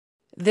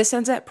This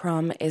Ends at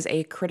Prom is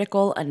a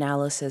critical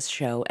analysis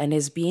show and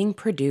is being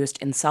produced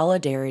in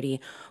solidarity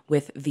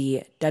with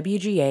the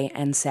WGA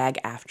and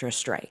SAG-AFTRA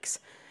strikes.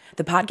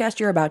 The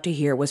podcast you're about to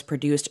hear was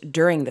produced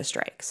during the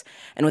strikes,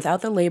 and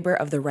without the labor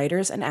of the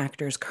writers and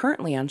actors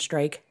currently on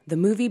strike, the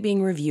movie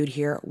being reviewed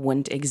here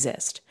wouldn't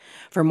exist.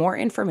 For more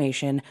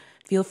information,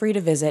 feel free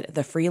to visit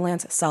the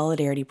Freelance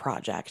Solidarity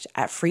Project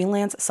at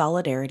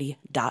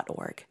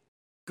freelancesolidarity.org.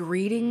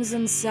 Greetings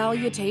and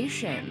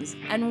salutations,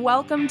 and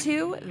welcome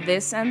to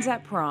This Ends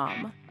at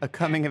Prom, a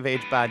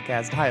coming-of-age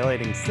podcast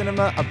highlighting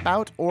cinema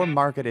about or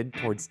marketed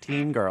towards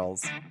teen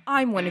girls.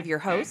 I'm one of your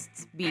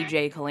hosts,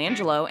 BJ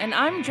Colangelo, and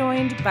I'm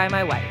joined by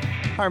my wife,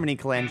 Harmony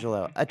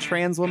Colangelo, a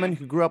trans woman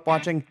who grew up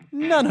watching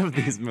none of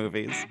these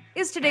movies.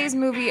 Is today's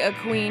movie a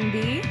queen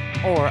bee?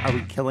 Or are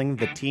we killing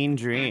the teen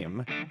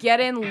dream? Get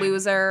in,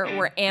 loser.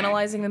 We're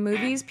analyzing the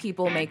movies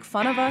people make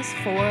fun of us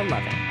for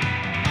loving.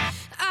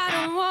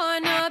 I don't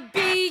wanna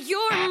be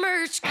your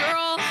merch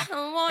girl.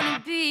 I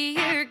wanna be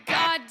your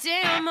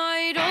goddamn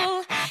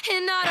idol.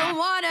 And I don't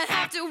wanna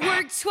have to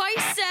work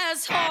twice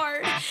as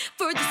hard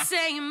for the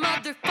same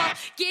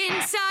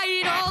motherfucking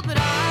title. But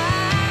I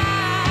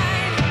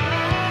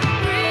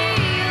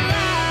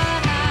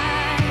realize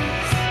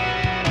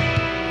that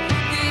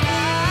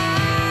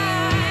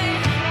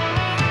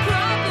I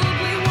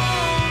probably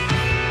won't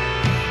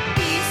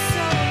be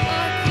so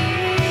lucky.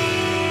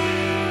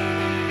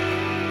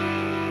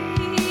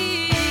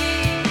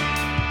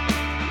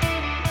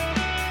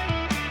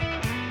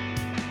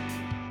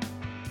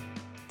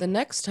 The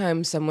next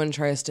time someone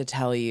tries to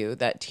tell you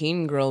that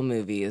teen girl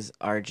movies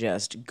are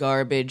just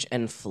garbage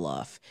and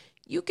fluff,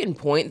 you can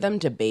point them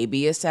to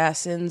Baby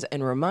Assassins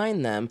and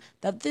remind them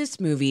that this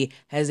movie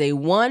has a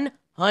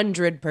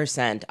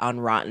 100% on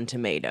Rotten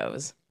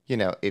Tomatoes. You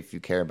know, if you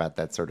care about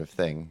that sort of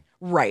thing.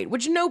 Right,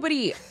 which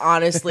nobody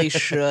honestly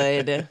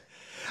should. I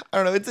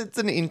don't know, it's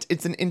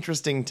an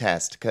interesting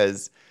test,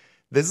 because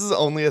this is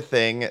only a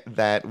thing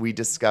that we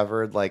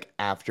discovered, like,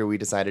 after we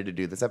decided to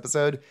do this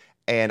episode,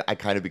 and I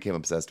kind of became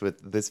obsessed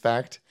with this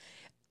fact.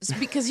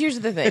 Because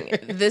here's the thing.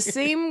 The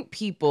same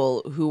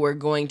people who are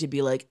going to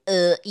be like,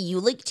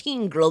 you like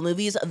teen girl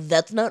movies?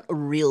 That's not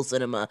real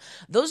cinema.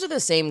 Those are the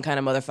same kind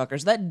of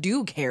motherfuckers that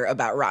do care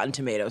about Rotten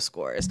Tomato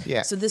scores.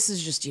 Yeah. So this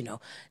is just,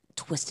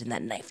 twisting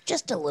that knife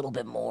just a little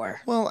bit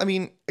more. Well, I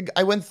mean,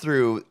 I went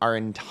through our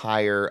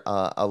entire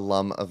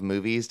alum of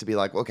movies to be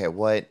like, okay,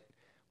 what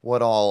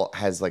all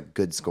has, like,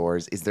 good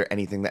scores? Is there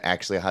anything that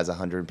actually has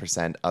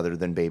 100% other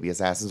than Baby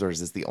Assassins, or is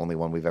this the only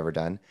one we've ever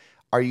done?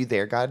 Are You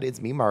There, God? It's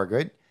Me,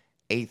 Margaret,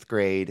 8th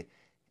Grade,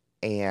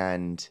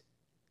 and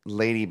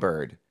Lady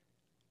Bird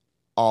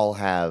all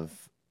have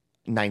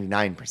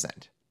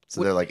 99%.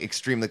 So they're, like,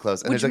 extremely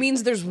close. And Which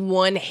means there's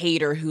one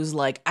hater who's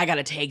like, I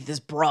gotta take this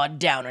broad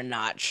down a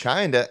notch.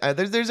 Kinda.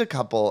 There's a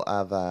couple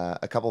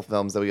of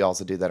films that we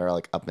also do that are,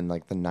 like, up in,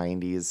 like, the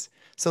 90s.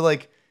 So,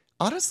 like,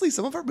 honestly,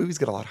 some of our movies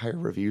get a lot higher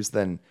reviews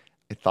than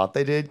I thought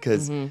they did,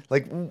 because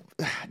like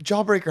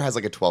Jawbreaker has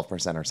like a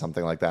 12% or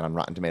something like that on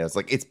Rotten Tomatoes.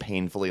 Like, it's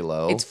painfully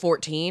low. It's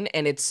 14,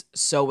 and it's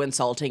so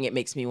insulting it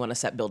makes me want to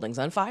set buildings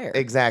on fire.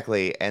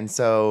 Exactly. And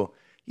so,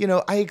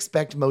 I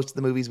expect most of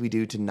the movies we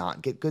do to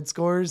not get good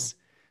scores,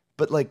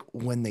 but, like,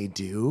 when they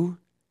do,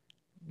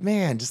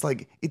 man, just,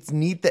 like, it's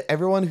neat that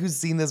everyone who's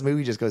seen this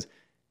movie just goes,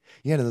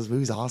 yeah, no, this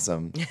movie's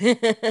awesome.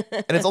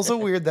 And it's also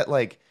weird that,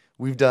 like,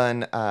 we've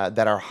done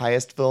that our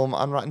highest film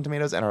on Rotten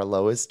Tomatoes and our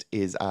lowest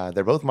is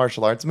they're both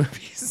martial arts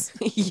movies.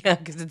 Yeah,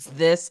 because it's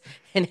this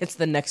and it's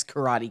the next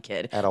Karate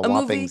Kid. At a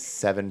whopping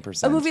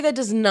 7%. A movie that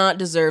does not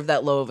deserve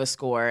that low of a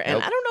score. And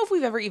Nope. I don't know if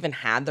we've ever even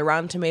had the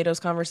Rotten Tomatoes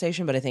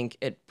conversation, but I think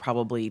it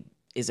probably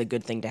is a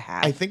good thing to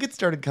have. I think it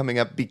started coming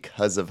up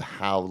because of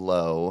how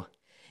low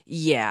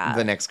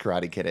the next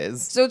Karate Kid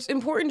is. So it's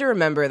important to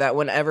remember that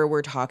whenever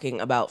we're talking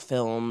about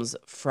films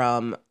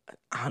from,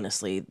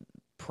 honestly,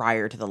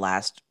 prior to the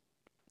last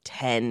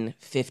 10,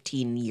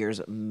 15 years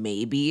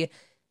maybe,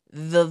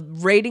 the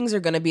ratings are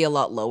going to be a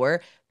lot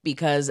lower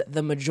because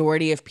the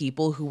majority of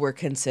people who were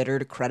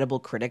considered credible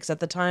critics at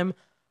the time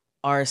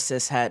are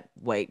cishet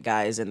white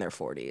guys in their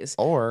 40s.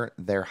 Or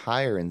they're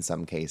higher in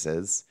some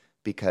cases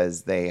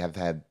because they have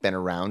been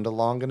around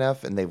long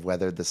enough and they've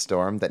weathered the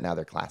storm that now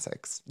they're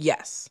classics.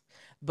 Yes.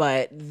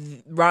 But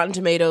Rotten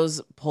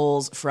Tomatoes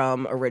pulls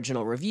from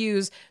original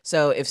reviews.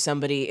 So if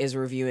somebody is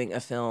reviewing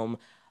a film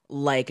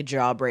like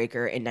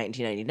Jawbreaker in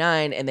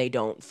 1999 and they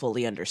don't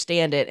fully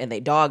understand it and they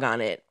dog on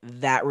it,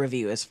 that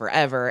review is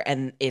forever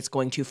and it's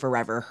going to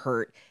forever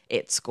hurt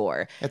its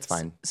score. It's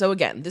fine. So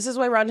again, this is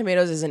why Rotten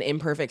Tomatoes is an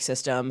imperfect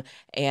system,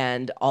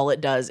 and all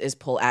it does is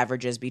pull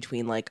averages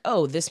between, like,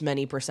 oh, this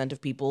many percent of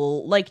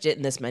people liked it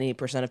and this many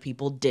percent of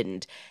people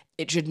didn't.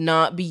 It should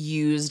not be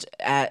used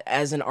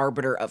as an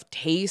arbiter of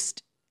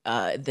taste.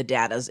 The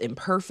data's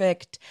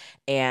imperfect,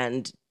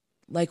 and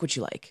like what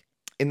you like.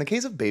 In the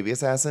case of Baby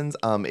Assassins,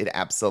 it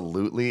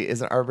absolutely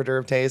is an arbiter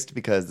of taste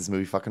because this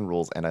movie fucking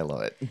rules and I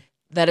love it.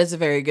 That is a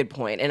very good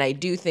point. And I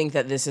do think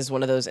that this is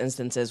one of those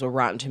instances where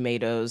Rotten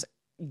Tomatoes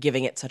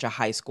giving it such a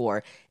high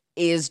score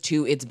is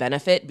to its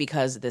benefit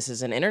because this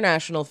is an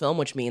international film,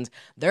 which means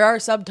there are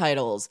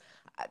subtitles.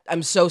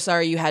 I'm so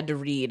sorry you had to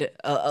read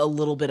a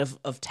little bit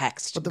of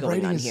text But the going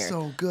writing on is here.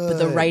 so good. But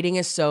the writing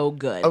is so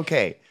good.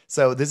 Okay,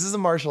 so this is a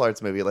martial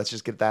arts movie. Let's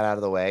just get that out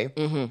of the way.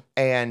 Mm-hmm.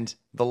 And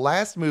the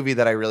last movie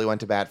that I really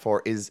went to bat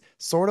for is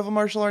sort of a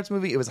martial arts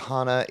movie. It was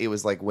Hana. It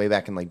was like way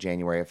back in like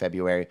January or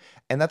February.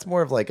 And that's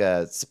more of like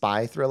a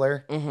spy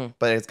thriller,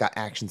 but it's got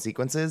action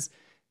sequences.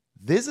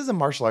 This is a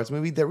martial arts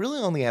movie that really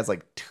only has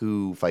like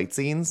 2 fight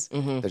scenes.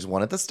 There's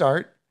one at the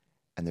start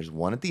and there's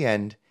one at the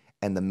end.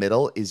 And the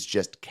middle is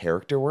just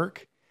character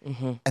work.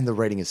 And the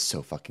writing is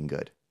so fucking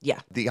good. Yeah.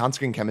 The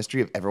on-screen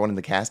chemistry of everyone in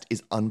the cast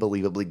is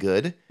unbelievably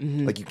good.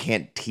 Like, you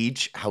can't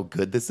teach how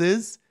good this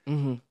is.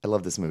 I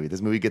love this movie.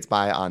 This movie gets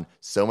by on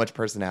so much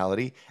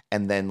personality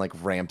and then, like,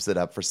 ramps it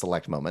up for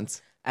select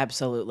moments.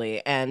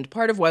 Absolutely. And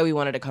part of why we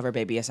wanted to cover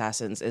Baby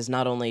Assassins is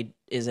not only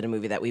is it a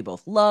movie that we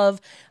both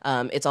love,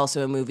 it's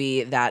also a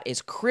movie that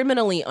is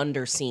criminally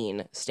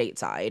underseen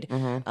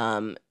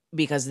stateside.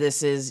 Because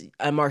this is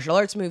a martial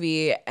arts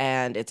movie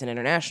and it's an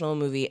international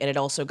movie, and it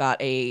also got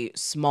a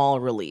small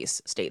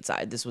release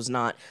stateside. This was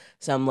not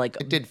some like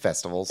It did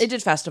festivals. It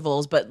did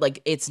festivals, but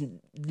like it's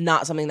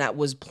not something that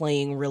was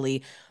playing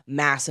really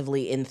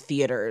massively in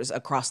theaters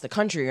across the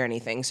country or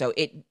anything. So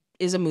it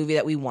is a movie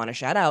that we want to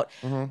shout out.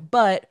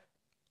 But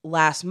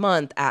last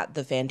month at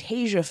the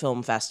Fantasia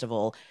Film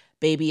Festival,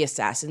 Baby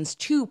Assassins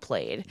 2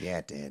 played. Yeah,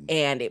 it did.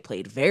 And it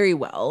played very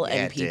well. Yeah,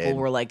 And it people did.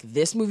 were like,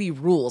 this movie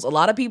rules. A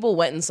lot of people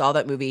went and saw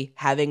that movie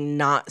having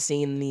not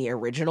seen the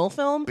original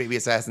film. Baby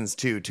Assassins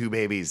 2, 2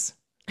 babies.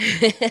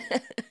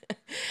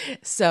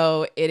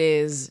 So it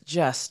is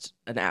just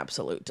an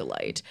absolute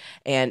delight.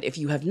 And if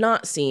you have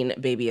not seen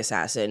Baby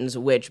Assassins,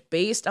 which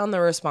based on the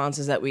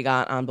responses that we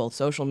got on both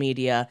social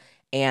media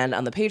and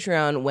on the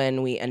Patreon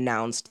when we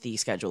announced the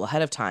schedule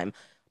ahead of time,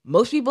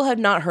 most people had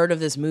not heard of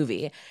this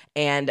movie,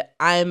 and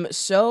I'm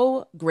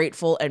so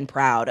grateful and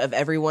proud of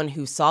everyone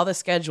who saw the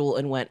schedule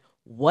and went,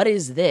 what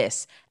is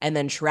this? And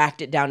then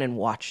tracked it down and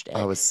watched it.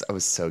 I was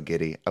so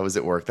giddy. I was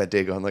at work that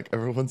day going like,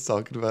 everyone's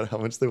talking about how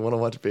much they want to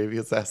watch Baby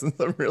Assassins.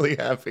 I'm really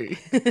happy.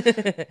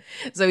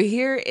 So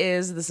here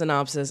is the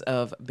synopsis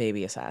of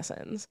Baby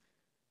Assassins.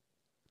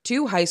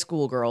 2 high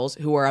school girls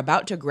who are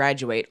about to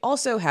graduate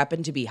also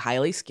happen to be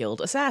highly skilled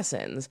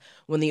assassins.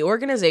 When the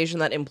organization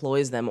that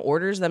employs them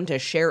orders them to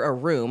share a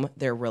room,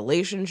 their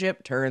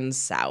relationship turns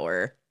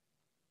sour.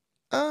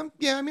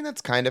 Yeah, I mean,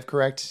 that's kind of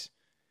correct.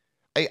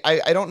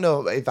 I don't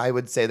know if I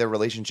would say their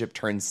relationship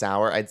turns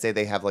sour. I'd say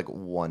they have like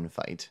one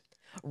fight.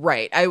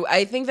 Right.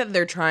 I think that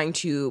they're trying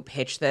to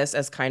pitch this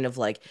as kind of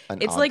like,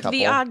 it's Odd like Couple.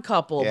 The Odd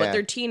Couple, Yeah. but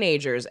they're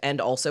teenagers and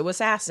also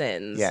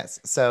assassins. Yes.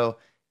 So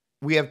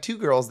we have 2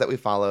 girls that we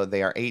follow.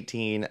 They are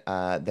 18.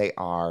 They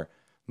are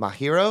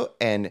Mahiro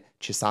and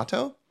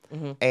Chisato.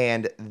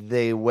 And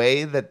the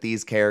way that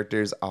these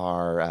characters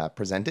are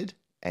presented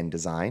and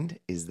designed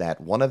is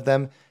that one of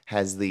them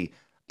has the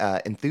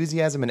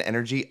enthusiasm and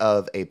energy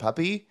of a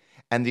puppy,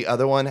 and the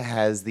other one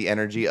has the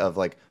energy of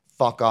like,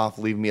 fuck off,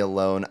 leave me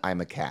alone,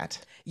 I'm a cat.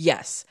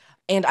 Yes.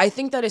 And I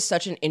think that is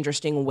such an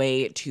interesting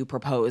way to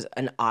propose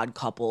an odd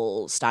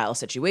couple style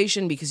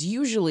situation, because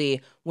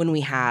usually when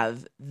we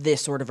have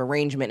this sort of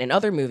arrangement in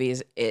other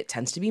movies, it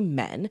tends to be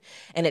men,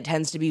 and it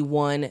tends to be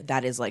one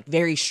that is like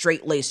very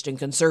straight-laced and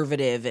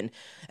conservative and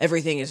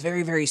everything is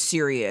very, very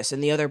serious,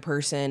 and the other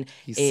person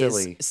He's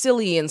is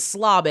silly and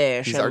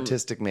slobbish. He's and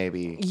artistic,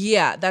 maybe.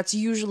 Yeah, that's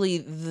usually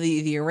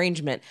the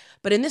arrangement.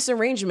 But in this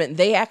arrangement,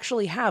 they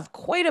actually have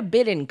quite a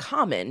bit in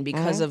common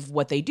because of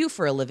what they do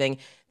for a living.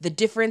 The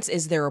difference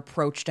is their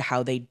approach to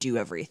how they do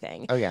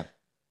everything. Oh, yeah.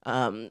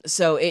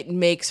 So it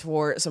makes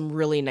for some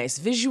really nice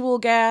visual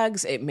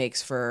gags. It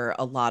makes for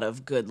a lot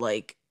of good,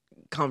 like,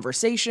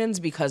 conversations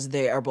because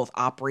they are both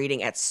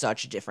operating at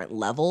such different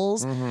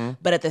levels.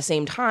 But at the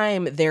same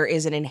time, there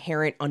is an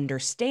inherent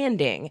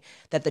understanding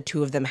that the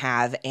 2 of them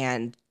have.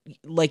 And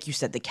like you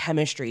said, the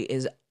chemistry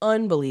is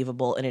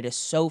unbelievable and it is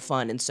so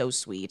fun and so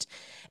sweet.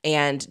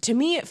 And to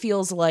me, it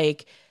feels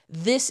like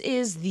this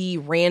is the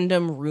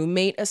random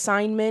roommate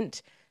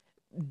assignment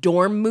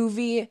dorm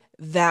movie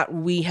that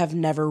we have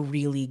never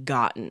really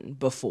gotten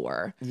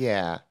before.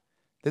 Yeah.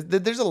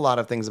 There's a lot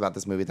of things about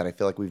this movie that I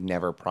feel like we've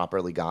never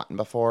properly gotten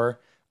before.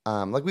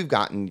 Like we've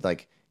gotten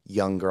like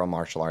young girl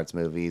martial arts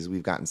movies.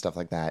 We've gotten stuff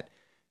like that.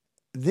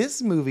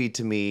 This movie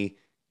to me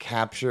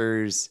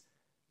captures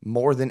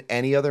more than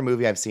any other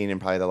movie I've seen in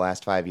probably the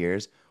last 5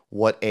 years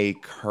what a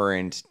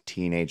current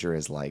teenager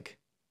is like.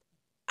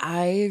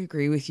 I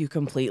agree with you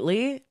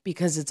completely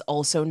because it's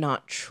also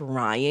not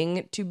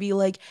trying to be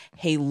like,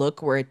 hey,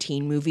 look, we're a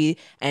teen movie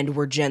and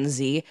we're Gen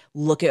Z.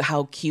 Look at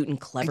how cute and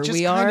clever It just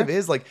we kind are. of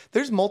is. Like,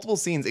 there's multiple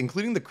scenes,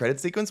 including the credit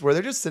sequence, where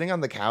they're just sitting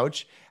on the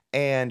couch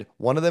and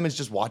one of them is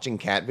just watching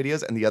cat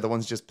videos and the other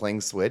one's just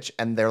playing Switch.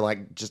 And they're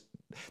like,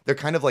 they're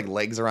kind of like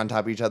legs are on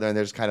top of each other and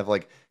they're just kind of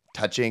like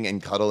touching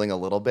and cuddling a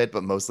little bit,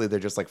 but mostly they're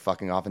just like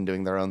fucking off and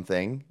doing their own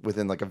thing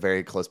within like a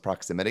very close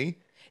proximity.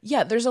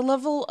 Yeah, there's a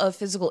level of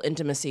physical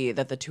intimacy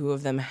that the 2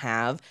 of them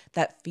have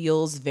that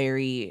feels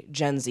very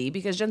Gen Z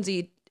because Gen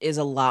Z is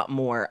a lot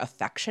more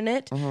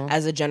affectionate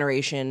as a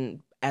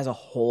generation as a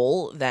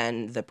whole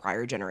than the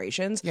prior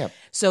generations. Yeah.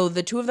 So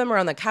the two of them are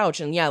on the couch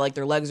and yeah, like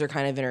their legs are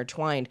kind of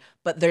intertwined,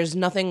 but there's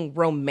nothing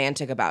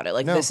romantic about it.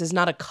 Like No. this is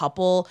not a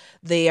couple.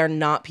 They are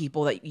not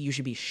people that you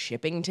should be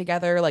shipping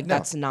together. Like No.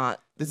 that's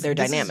not their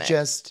This dynamic. is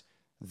just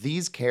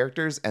these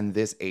characters and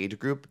this age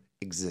group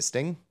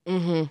existing.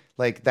 Mm-hmm.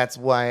 Like that's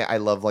why I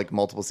love like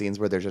multiple scenes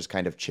where they're just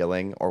kind of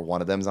chilling, or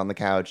one of them's on the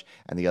couch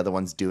and the other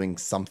one's doing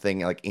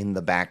something like in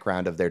the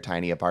background of their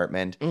tiny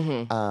apartment.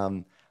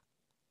 Mm-hmm.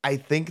 I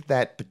think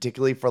that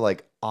particularly for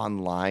like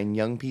online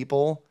young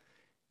people,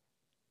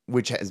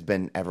 which has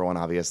been everyone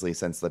obviously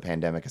since the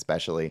pandemic,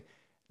 especially,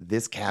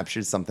 this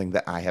captures something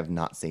that I have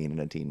not seen in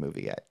a teen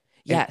movie yet.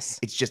 And Yes.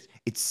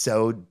 it's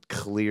so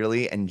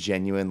clearly and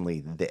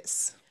genuinely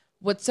this.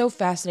 What's so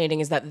fascinating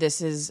is that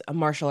this is a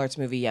martial arts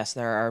movie. Yes,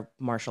 there are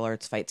martial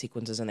arts fight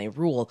sequences and they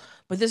rule,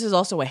 but this is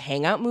also a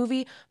hangout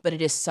movie, but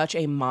it is such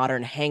a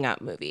modern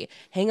hangout movie.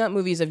 Hangout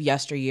movies of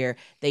yesteryear,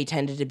 they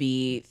tended to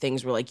be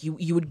things where like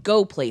you would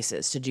go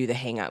places to do the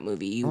hangout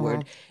movie. You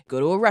would go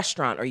to a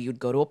restaurant or you'd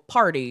go to a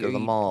party Go to or the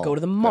you'd mall. go to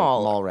the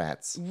mall. Mall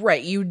rats.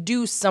 Right, you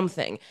do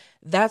something.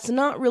 That's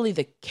not really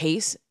the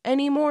case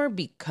anymore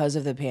because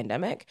of the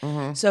pandemic.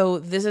 So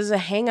this is a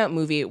hangout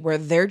movie where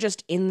they're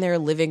just in their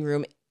living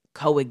room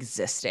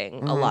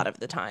coexisting a lot of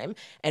the time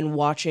and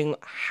watching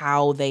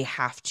how they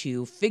have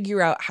to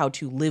figure out how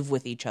to live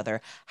with each other,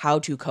 how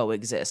to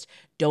coexist.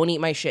 Don't eat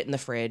my shit in the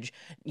fridge.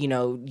 You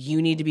know, you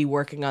need to be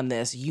working on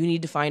this. You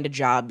need to find a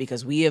job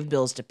because we have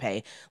bills to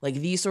pay. Like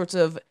these sorts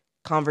of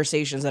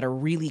conversations that are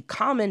really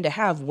common to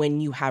have when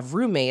you have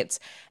roommates.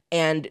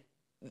 And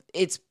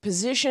it's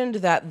positioned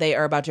that they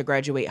are about to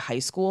graduate high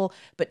school,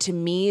 but to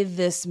me,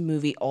 this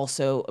movie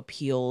also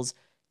appeals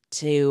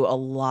to a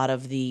lot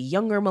of the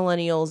younger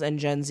millennials and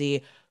Gen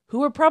Z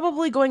who are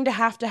probably going to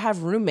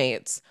have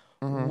roommates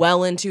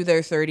well into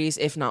their 30s,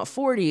 if not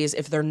 40s,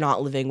 if they're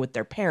not living with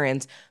their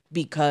parents,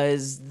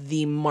 because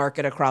the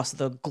market across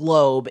the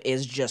globe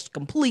is just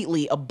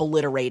completely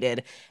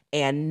obliterated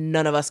and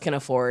none of us can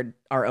afford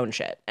our own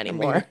shit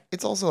anymore. I mean,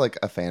 it's also like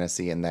a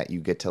fantasy in that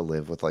you get to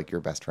live with like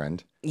your best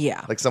friend.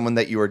 Yeah. Like someone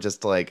that you are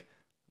just like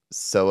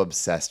so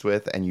obsessed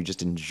with and you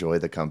just enjoy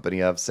the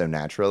company of so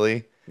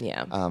naturally.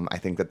 Yeah. I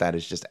think that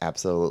is just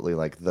absolutely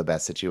like the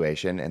best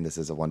situation, and this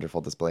is a wonderful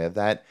display of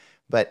that.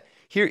 But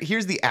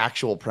here's the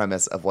actual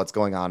premise of what's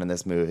going on in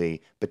this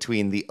movie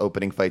between the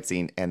opening fight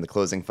scene and the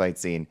closing fight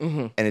scene,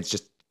 and it's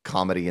just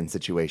comedy and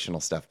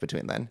situational stuff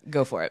between them.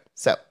 Go for it.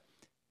 So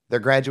they're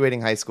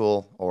graduating high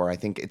school, or I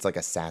think it's like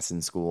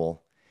assassin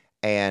school,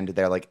 and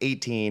they're like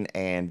 18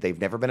 and they've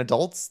never been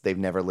adults. They've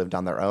never lived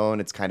on their own.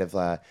 It's kind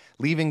of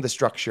leaving the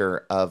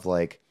structure of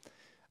like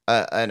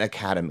an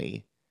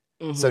academy.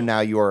 So now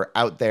you're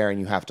out there and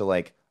you have to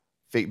like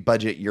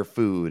budget your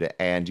food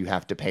and you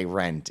have to pay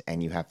rent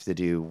and you have to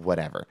do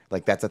whatever.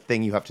 Like that's a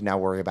thing you have to now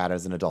worry about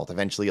as an adult.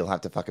 Eventually you'll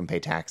have to fucking pay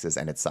taxes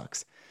and it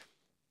sucks.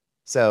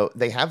 So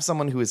they have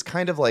someone who is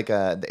kind of like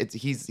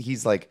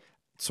he's like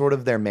sort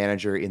of their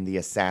manager in the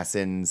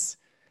Assassins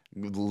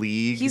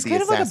League. He's the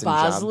kind of like a assassin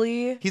job.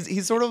 Bosley.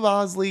 He's sort of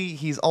Bosley.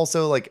 He's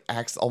also like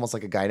acts almost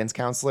like a guidance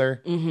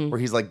counselor, where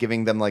he's like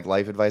giving them like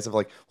life advice of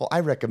like, well,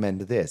 I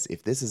recommend this.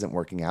 If this isn't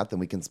working out, then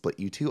we can split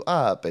you two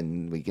up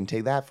and we can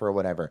take that for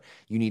whatever.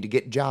 You need to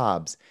get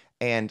jobs.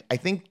 And I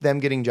think them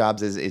getting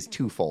jobs is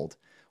twofold.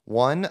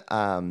 One,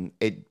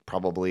 it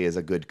probably is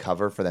a good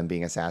cover for them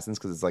being assassins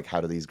because it's like, how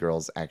do these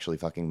girls actually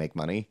fucking make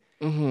money?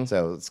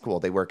 So it's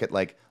cool. They work at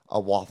like a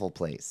waffle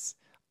place.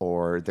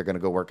 Or they're going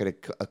to go work at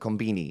a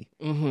combini.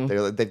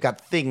 They've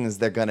got things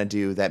they're going to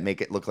do that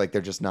make it look like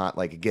they're just not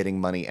like getting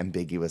money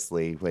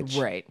ambiguously, which,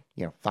 Right.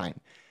 you know, fine.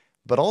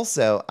 But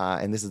also,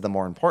 and this is the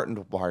more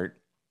important part,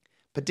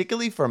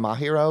 particularly for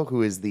Mahiro,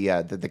 who is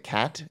the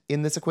cat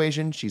in this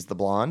equation, she's the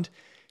blonde.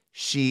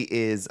 She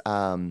is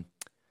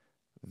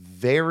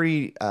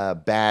very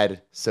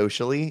bad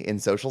socially in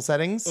social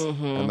settings. I'm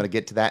going to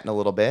get to that in a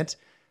little bit.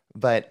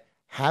 But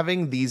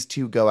having these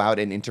two go out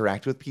and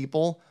interact with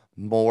people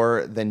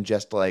more than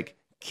just like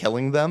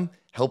killing them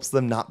helps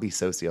them not be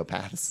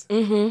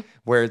sociopaths.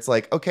 Where it's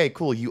like, okay,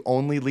 cool, you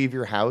only leave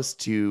your house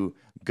to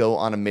go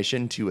on a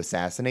mission to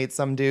assassinate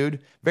some dude.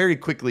 Very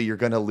quickly you're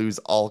going to lose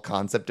all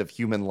concept of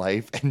human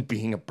life and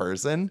being a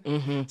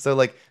person. So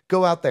like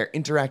go out there,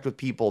 interact with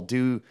people,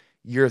 do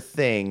your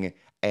thing,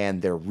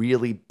 and they're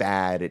really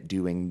bad at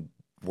doing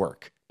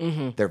work.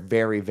 They're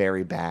very,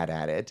 very bad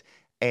at it.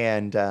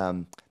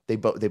 And they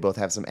both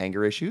have some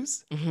anger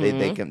issues.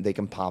 They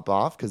can pop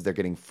off because they're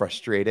getting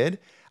frustrated.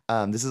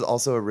 This is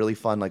also a really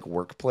fun like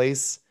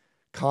workplace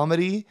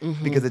comedy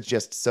because it's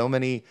just so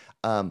many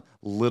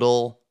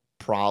little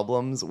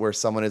problems where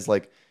someone is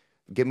like,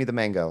 "Get me the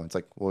mango." It's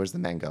like, well, "Where's the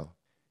mango?"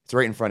 It's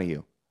right in front of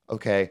you.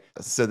 Okay.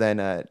 So then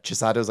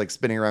Chisato's like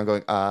spinning around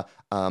going,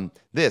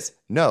 this,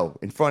 no,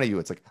 in front of you.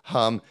 It's like,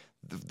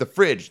 the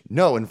fridge,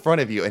 no, in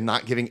front of you, and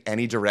not giving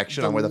any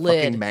direction on where the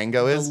fucking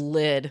mango is. The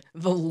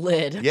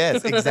lid.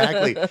 Yes,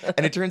 exactly.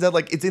 And it turns out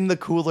like it's in the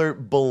cooler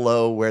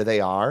below where they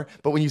are.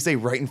 But when you say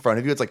right in front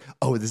of you, it's like,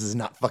 oh, this is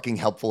not fucking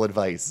helpful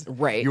advice.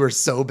 Right. You are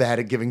so bad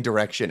at giving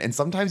direction. And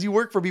sometimes you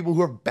work for people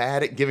who are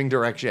bad at giving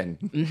direction.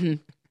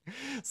 Mm-hmm.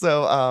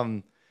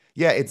 So,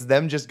 yeah, it's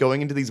them just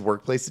going into these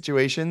workplace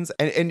situations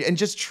and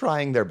just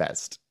trying their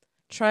best.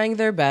 Trying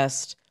their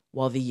best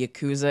while the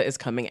Yakuza is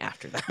coming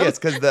after them. Yes,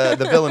 because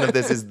the villain of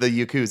this is the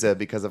Yakuza,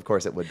 because of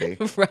course it would be.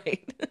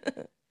 Right.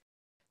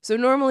 So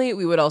normally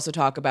we would also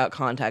talk about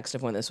context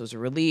of when this was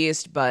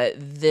released, but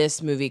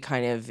this movie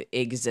kind of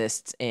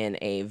exists in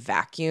a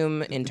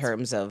vacuum in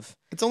terms of...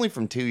 It's only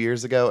from 2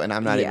 years ago, and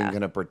I'm not even Yeah.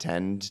 going to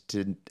pretend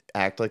to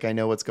act like I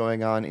know what's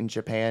going on in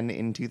Japan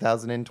in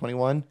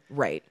 2021.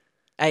 Right.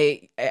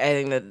 I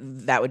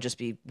think that would just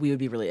be, we would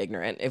be really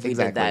ignorant if we did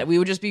Exactly. that. We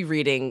would just be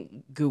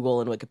reading Google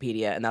and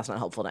Wikipedia, and that's not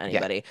helpful to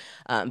anybody.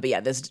 But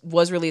yeah, this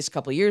was released a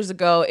couple years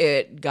ago.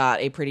 It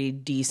got a pretty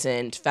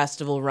decent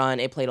festival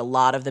run. It played a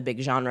lot of the big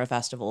genre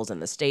festivals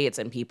in the States,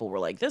 and people were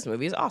like, this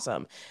movie is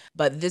awesome.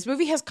 But this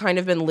movie has kind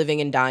of been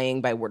living and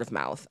dying by word of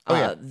mouth,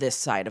 this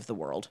side of the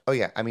world. Oh,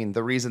 yeah. I mean,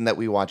 the reason that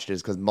we watched it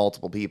is because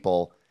multiple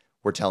people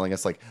were telling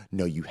us, like,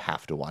 no, you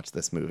have to watch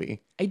this movie.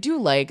 I do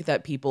like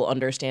that people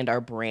understand our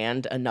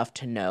brand enough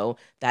to know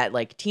that,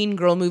 like, teen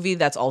girl movie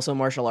that's also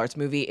martial arts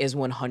movie is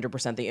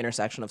 100% the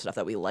intersection of stuff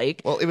that we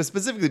like. Well, it was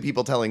specifically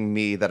people telling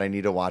me that I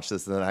need to watch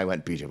this, and then I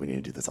went, BJ, we need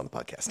to do this on the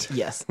podcast.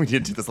 Yes. We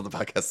need to do this on the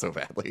podcast so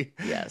badly.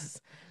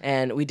 Yes.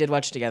 And we did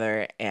watch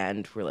together,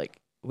 and we're like,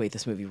 wait,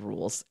 this movie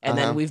rules. And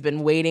Uh-huh. then we've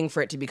been waiting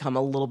for it to become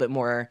a little bit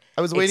more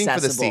I was waiting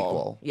for the accessible.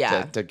 sequel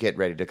Yeah. to get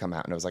ready to come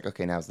out, and I was like,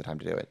 okay, now's the time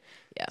to do it.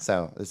 Yeah.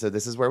 So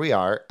this is where we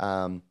are.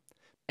 And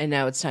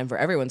now it's time for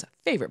everyone's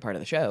favorite part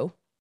of the show.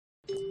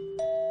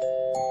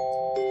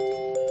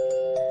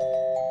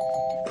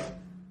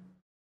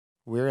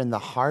 We're in the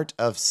heart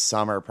of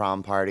summer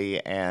prom party,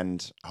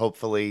 and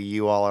hopefully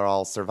you all are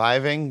all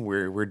surviving.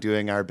 We're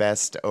doing our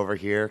best over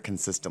here,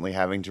 consistently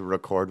having to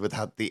record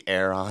without the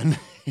air on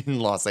in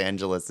Los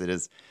Angeles. It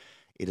is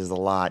a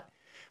lot.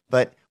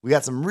 But we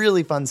got some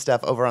really fun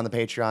stuff over on the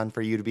Patreon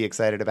for you to be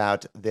excited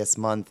about this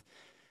month.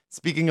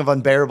 Speaking of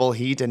unbearable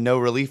heat and no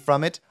relief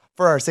from it,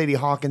 for our Sadie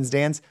Hawkins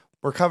dance,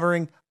 we're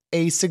covering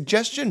a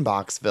suggestion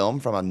box film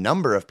from a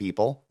number of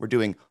people. We're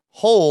doing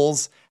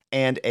Holes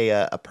and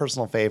a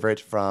personal favorite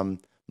from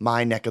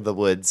my neck of the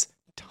woods,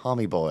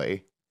 Tommy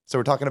Boy. So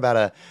we're talking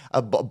about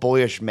a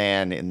boyish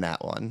man in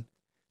that one.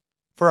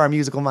 For our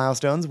musical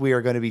milestones, we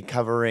are going to be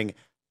covering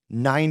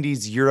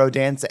 90s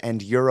Eurodance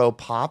and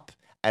Europop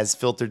as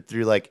filtered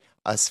through like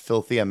us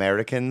filthy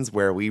Americans,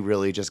 where we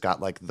really just got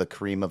like the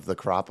cream of the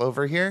crop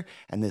over here.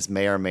 And this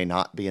may or may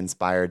not be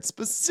inspired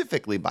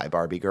specifically by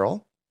Barbie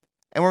Girl.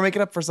 And we're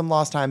making up for some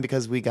lost time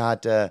because we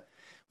got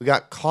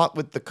caught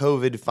with the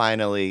COVID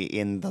finally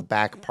in the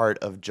back part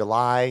of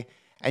July.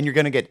 And you're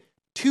going to get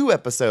 2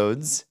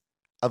 episodes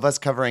of us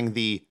covering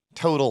the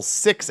total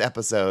 6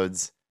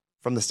 episodes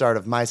from the start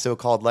of My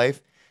So-Called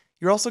Life.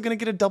 You're also going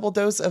to get a double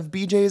dose of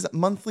BJ's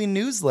monthly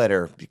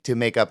newsletter to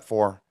make up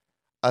for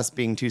us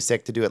being too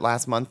sick to do it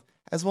last month,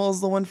 as well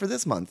as the one for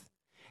this month.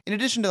 In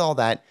addition to all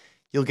that,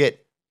 you'll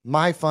get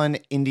my fun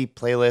indie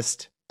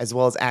playlist, as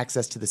well as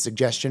access to the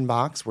suggestion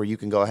box where you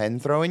can go ahead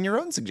and throw in your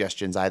own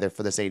suggestions, either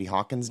for the Sadie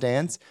Hawkins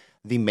dance,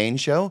 the main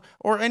show,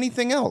 or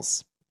anything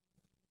else.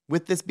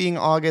 With this being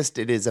August,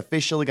 it is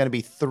officially going to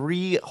be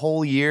 3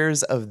 whole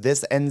years of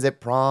This Ends at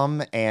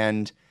Prom,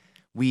 and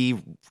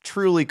we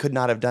truly could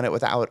not have done it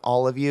without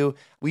all of you.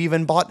 We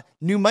even bought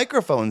new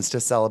microphones to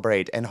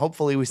celebrate, and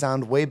hopefully we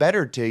sound way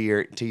better to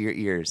your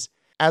ears.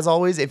 As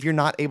always, if you're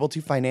not able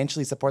to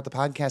financially support the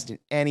podcast in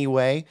any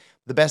way,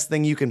 the best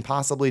thing you can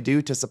possibly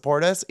do to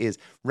support us is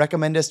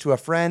recommend us to a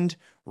friend,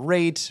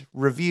 rate,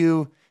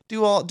 review,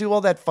 do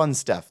all that fun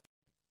stuff.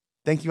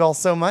 Thank you all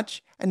so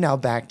much, and now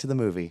back to the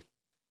movie.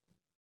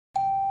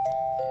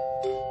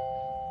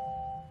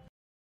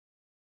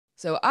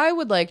 So I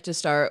would like to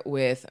start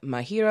with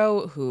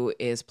Mahiro, who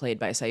is played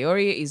by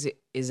Sayori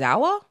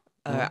Izawa,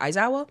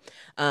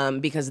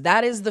 because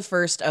that is the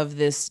first of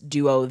this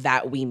duo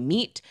that we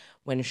meet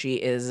when she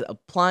is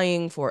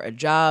applying for a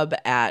job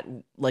at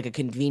like a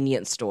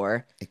convenience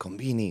store. E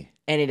convini.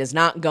 And it is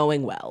not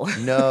going well.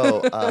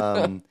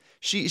 No,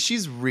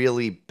 she's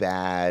really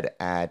bad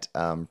at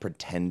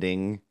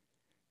pretending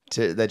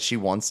that she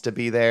wants to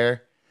be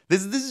there.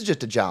 This is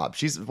just a job.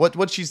 She's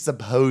what she's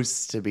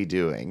supposed to be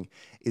doing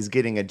is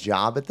getting a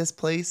job at this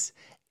place,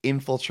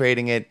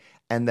 infiltrating it,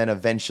 and then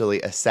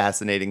eventually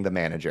assassinating the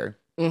manager.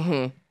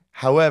 Mm-hmm.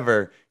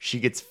 However,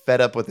 she gets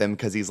fed up with him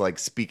because he's like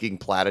speaking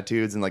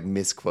platitudes and like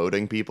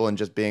misquoting people and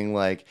just being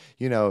like,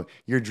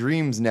 your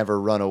dreams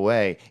never run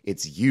away.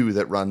 It's you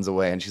that runs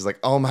away. And she's like,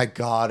 oh my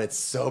God, it's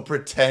so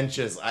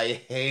pretentious. I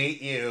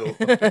hate you.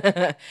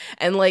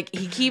 And like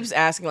he keeps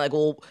asking like,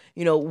 well,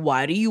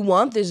 why do you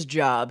want this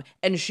job?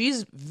 And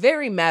she's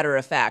very matter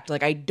of fact.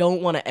 Like, I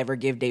don't want to ever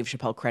give Dave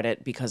Chappelle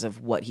credit because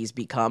of what he's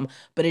become,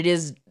 but it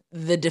is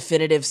the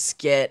definitive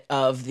skit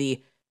of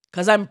the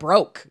because I'm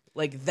broke.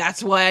 Like,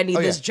 that's why I need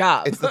this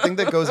job. It's the thing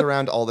that goes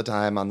around all the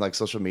time on like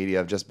social media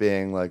of just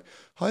being like,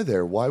 hi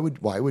there, why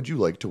would you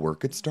like to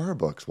work at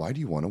Starbucks? Why do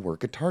you want to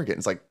work at Target? And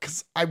it's like,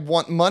 because I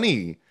want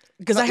money.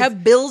 Because I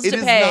have bills to pay.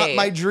 It is not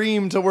my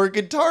dream to work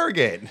at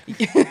Target.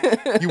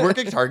 You work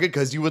at Target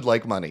because you would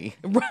like money.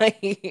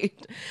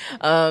 Right.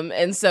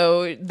 And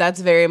so that's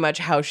very much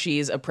how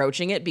she's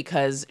approaching it,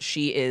 because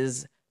she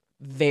is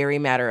very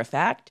matter of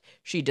fact.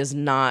 She does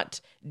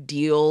not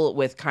deal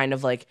with kind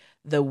of like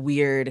the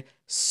weird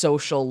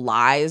social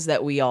lies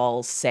that we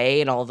all say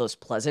and all those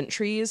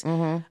pleasantries.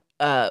 Mm-hmm.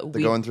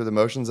 They're going through the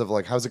motions of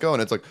like, how's it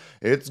going? It's like,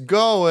 it's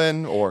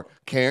going, or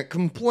can't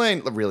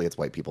complain. Really, it's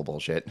white people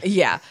bullshit.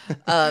 Yeah.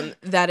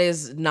 That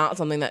is not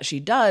something that she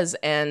does.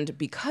 And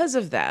because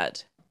of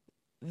that,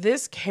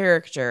 this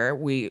character,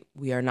 we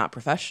are not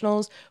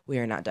professionals. We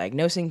are not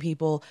diagnosing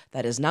people.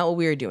 That is not what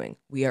we are doing.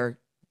 We are,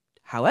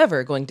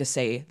 however, going to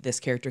say this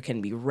character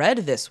can be read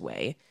this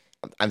way.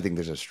 I think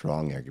there's a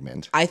strong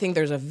argument. I think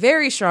there's a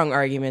very strong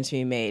argument to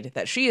be made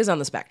that she is on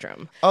the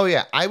spectrum. Oh,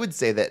 yeah. I would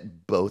say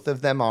that both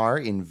of them are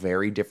in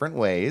very different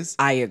ways.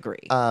 I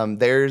agree.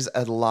 There's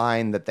a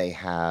line that they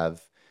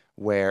have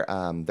where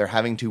they're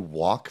having to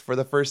walk for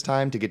the first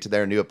time to get to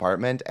their new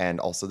apartment, and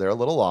also they're a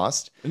little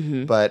lost.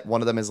 Mm-hmm. But one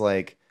of them is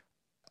like,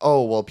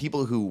 oh, well,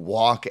 people who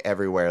walk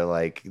everywhere,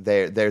 like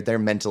they're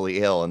mentally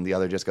ill. And the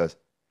other just goes,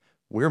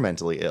 we're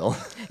mentally ill.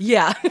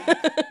 Yeah.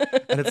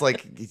 And it's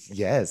like,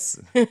 yes.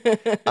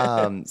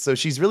 So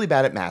she's really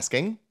bad at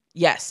masking.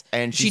 Yes.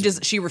 And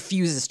she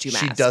refuses to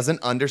mask. She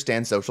doesn't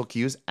understand social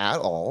cues at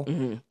all.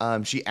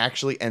 Mm-hmm. She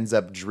actually ends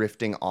up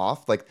drifting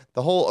off. Like,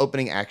 the whole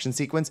opening action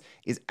sequence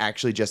is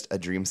actually just a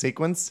dream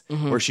sequence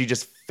where she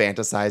just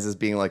fantasizes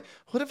being like,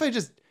 what if I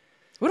just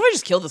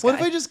kill this guy? What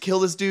if I just kill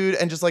this dude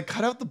and just like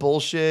cut out the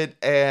bullshit?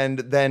 And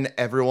then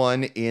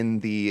everyone in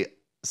the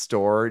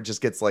store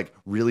just gets like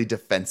really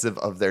defensive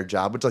of their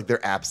job, which like there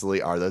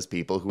absolutely are those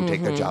people who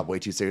take their job way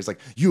too serious. Like,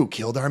 you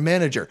killed our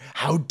manager,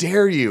 how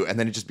dare you? And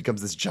then it just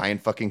becomes this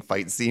giant fucking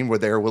fight scene where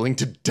they're willing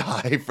to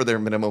die for their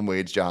minimum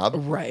wage job.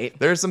 Right.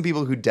 There are some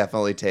people who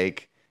definitely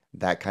take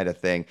that kind of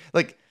thing,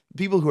 like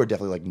people who are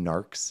definitely like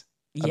narcs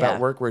about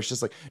work, where it's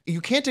just like,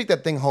 you can't take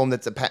that thing home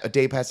that's a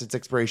day past its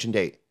expiration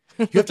date.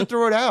 You have to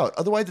throw it out,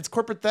 otherwise it's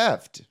corporate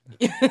theft.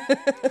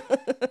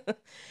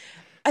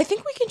 I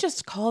think we can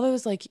just call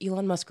those like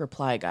Elon Musk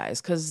reply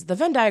guys, because the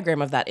Venn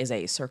diagram of that is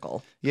a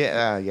circle.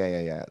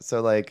 Yeah.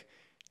 So like,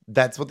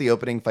 that's what the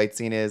opening fight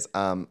scene is.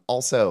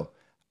 Also,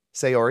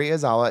 Sayori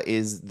Izawa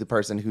is the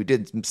person who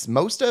did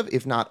most of,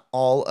 if not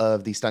all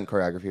of, the stunt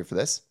choreography for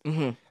this.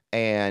 Mm-hmm.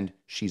 And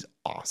she's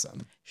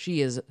awesome.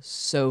 She is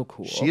so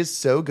cool. She is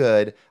so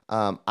good.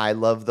 I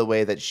love the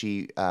way that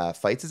she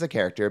fights as a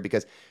character,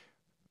 because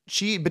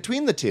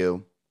between the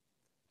two,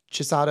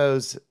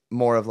 Chisato's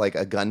more of like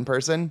a gun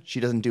person. She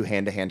doesn't do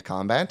hand-to-hand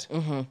combat.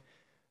 Mm-hmm.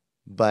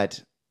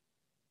 But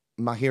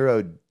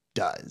Mahiro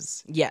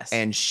does. Yes.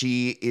 And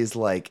she is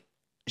like,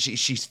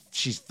 she's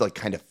like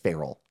kind of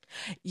feral.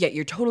 Yeah,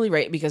 you're totally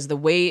right, because the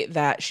way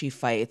that she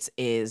fights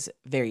is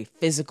very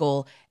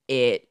physical.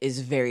 It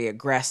is very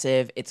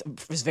aggressive. It's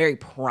very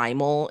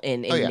primal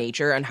in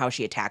nature and how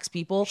she attacks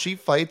people. She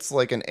fights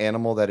like an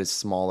animal that is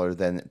smaller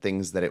than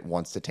things that it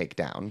wants to take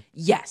down.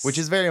 Yes. Which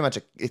is very much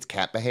it's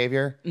cat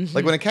behavior. Mm-hmm.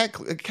 Like when a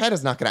cat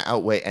is not going to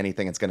outweigh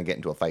anything it's going to get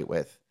into a fight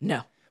with.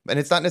 No. And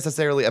it's not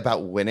necessarily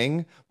about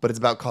winning, but it's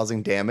about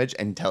causing damage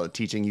and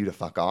teaching you to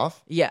fuck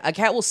off. Yeah, a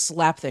cat will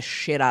slap the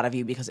shit out of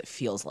you because it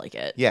feels like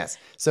it. Yes.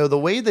 So the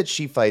way that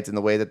she fights and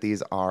the way that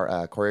these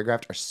are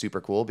choreographed are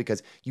super cool,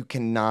 because you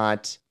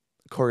cannot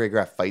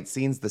choreograph fight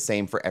scenes the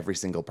same for every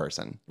single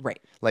person. Right.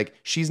 Like,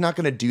 she's not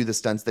going to do the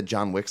stunts that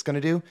John Wick's going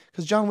to do,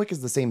 because John Wick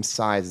is the same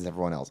size as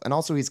everyone else. And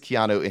also he's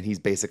Keanu and he's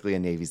basically a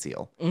Navy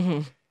SEAL.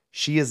 Mm-hmm.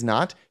 She is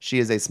not. She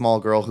is a small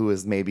girl who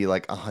is maybe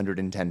like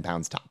 110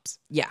 pounds tops.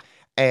 Yeah.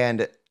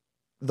 And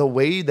the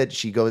way that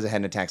she goes ahead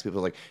and attacks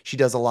people, like, she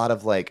does a lot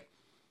of like,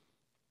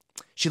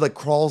 she like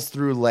crawls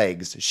through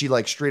legs. She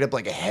like straight up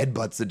like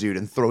headbutts a dude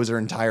and throws her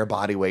entire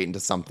body weight into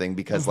something,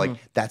 because like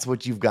that's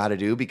what you've got to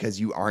do, because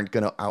you aren't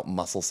going to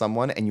outmuscle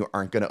someone and you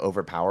aren't going to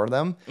overpower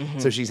them. Mm-hmm.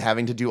 So she's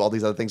having to do all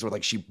these other things where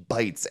like she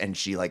bites and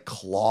she like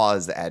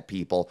claws at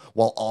people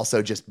while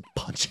also just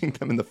punching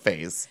them in the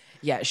face.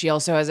 Yeah, she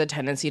also has a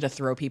tendency to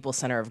throw people's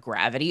center of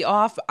gravity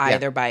off,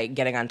 either by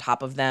getting on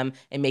top of them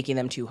and making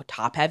them too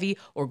top heavy,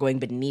 or going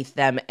beneath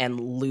them and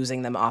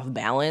losing them off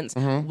balance.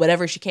 Mm-hmm.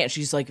 Whatever she can.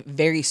 She's like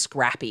very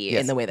scrappy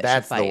in the way that she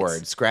fights. That's the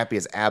word. Scrappy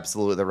is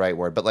absolutely the right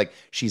word. But like,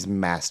 she's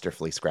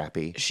masterfully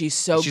scrappy. She's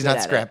so She's good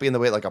not scrappy in the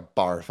way like a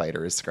bar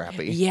fighter is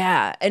scrappy.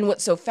 Yeah. And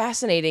what's so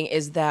fascinating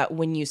is that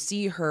when you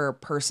see her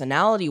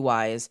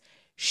personality-wise,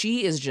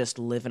 she is just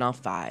living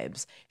off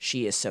vibes.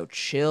 She is so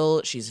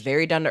chill. She's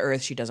very down to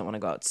earth. She doesn't want to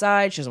go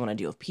outside. She doesn't want to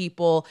deal with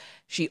people.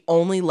 She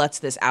only lets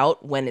this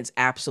out when it's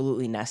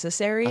absolutely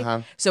necessary.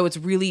 Uh-huh. So it's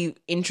really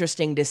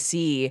interesting to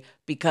see,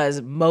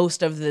 because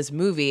most of this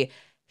movie,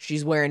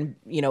 she's wearing,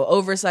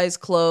 oversized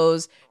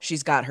clothes.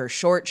 She's got her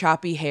short,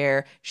 choppy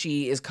hair.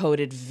 She is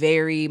coded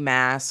very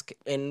mask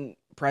in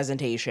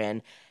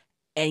presentation.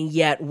 And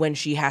yet when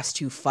she has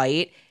to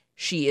fight,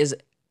 she is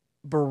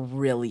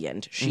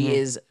brilliant. She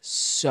is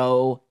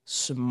so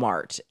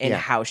smart in Yeah.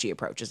 how she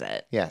approaches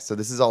it. Yeah, so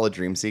this is all a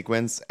dream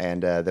sequence,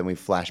 and then we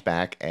flash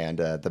back, and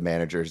the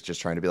manager's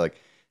just trying to be like,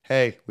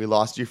 hey, we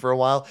lost you for a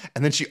while,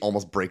 and then she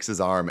almost breaks his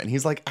arm, and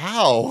he's like,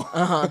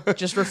 ow!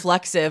 Just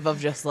reflexive of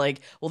just like,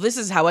 well, this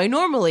is how I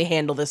normally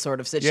handle this sort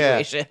of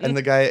situation. And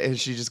the guy, and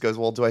she just goes,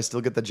 well, do I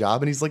still get the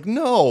job? And he's like,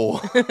 no.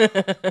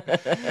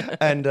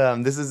 And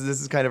this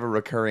is kind of a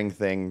recurring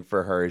thing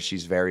for her.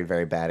 She's very,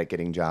 very bad at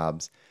getting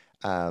jobs.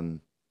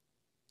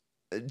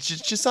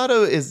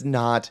 Chisato is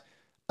not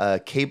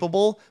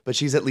capable, but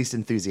she's at least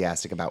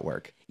enthusiastic about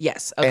work.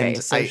 Yes. Okay.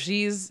 And So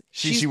she's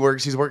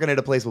working at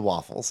a place with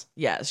waffles.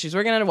 yeah, she's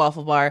working at a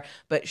waffle bar,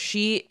 but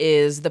she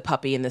is the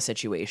puppy in the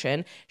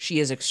situation. She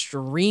is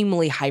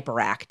extremely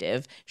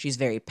hyperactive. She's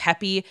very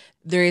peppy.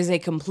 There is a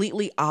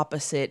completely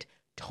opposite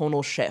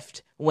tonal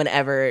shift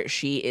whenever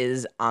she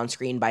is on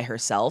screen by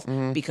herself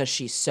because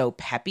she's so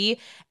peppy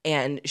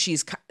and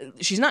she's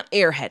not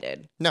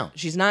airheaded. No,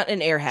 She's not an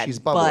airhead. she's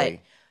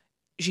bubbly.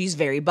 But she's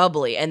very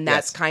bubbly, and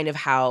that's Yes. kind of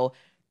how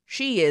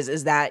she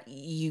is that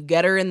you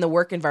get her in the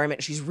work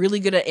environment. She's really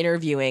good at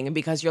interviewing, and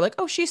because you're like,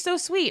 oh, she's so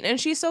sweet and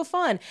she's so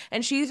fun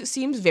and she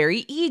seems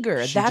very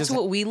eager. She That's just-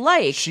 what we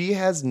like. She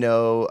has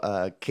no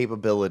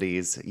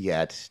capabilities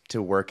yet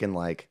to work in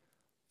like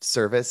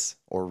service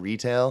or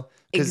retail.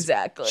 'Cause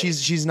Exactly.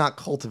 She's not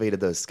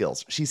cultivated those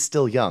skills. She's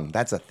still young.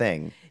 That's a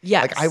thing.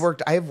 Yes. Like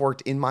I have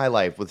worked in my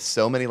life with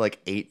so many like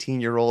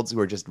 18-year-olds who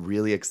are just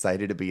really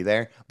excited to be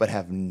there, but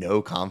have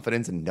no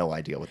confidence and no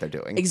idea what they're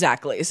doing.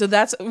 Exactly. So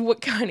that's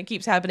what kind of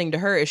keeps happening to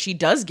her is she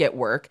does get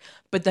work,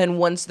 but then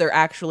once they're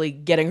actually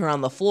getting her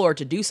on the floor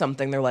to do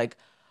something, they're like,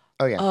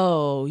 Oh yeah.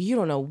 oh, you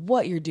don't know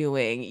what you're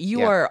doing. You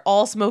Yeah. are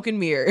all smoke and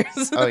mirrors.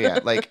 Oh yeah,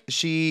 like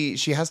she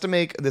has to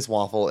make this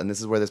waffle, and this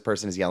is where this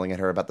person is yelling at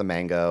her about the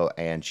mango,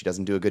 and she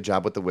doesn't do a good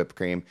job with the whipped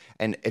cream,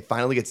 and it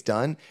finally gets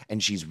done,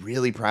 and she's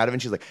really proud of it.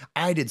 And she's like,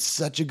 "I did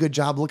such a good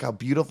job. Look how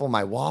beautiful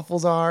my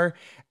waffles are."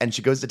 And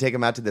she goes to take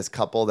them out to this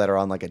couple that are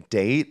on like a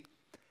date,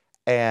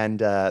 and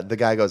the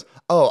guy goes,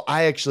 "Oh,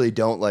 I actually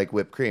don't like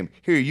whipped cream.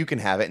 Here, you can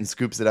have it," and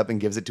scoops it up and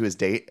gives it to his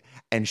date.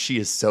 And she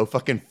is so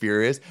fucking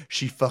furious,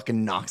 she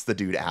fucking knocks the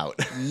dude out.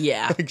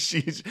 Yeah. Like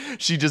she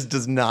just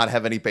does not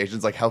have any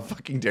patience. Like, how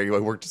fucking dare you? I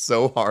worked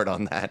so hard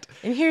on that.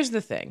 And here's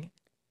the thing.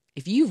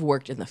 If you've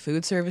worked in the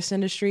food service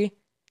industry,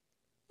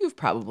 you've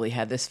probably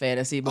had this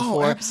fantasy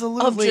before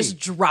absolutely. of just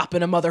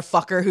dropping a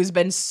motherfucker who's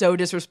been so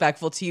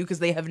disrespectful to you because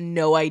they have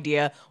no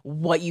idea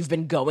what you've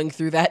been going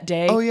through that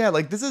day. Oh yeah,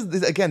 like this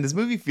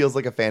movie feels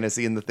like a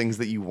fantasy in the things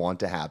that you want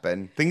to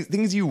happen.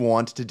 Things you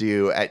want to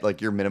do at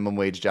like your minimum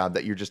wage job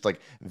that you're just like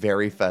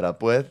very fed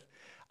up with.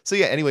 So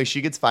yeah, anyway,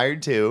 she gets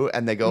fired too,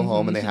 and they go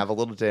home and they have a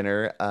little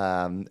dinner.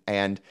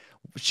 And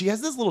she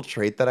has this little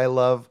trait that I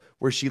love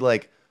where she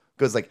like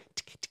goes like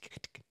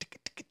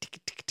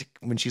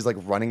when she's like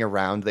running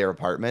around their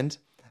apartment.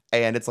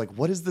 And it's like,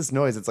 what is this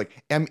noise? It's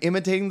like, I'm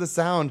imitating the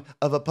sound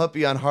of a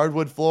puppy on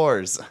hardwood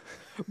floors.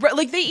 Right,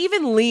 like they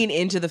even lean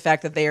into the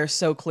fact that they are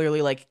so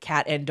clearly like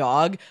cat and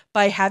dog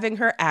by having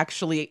her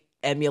actually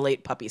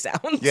emulate puppy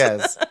sounds.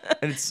 Yes.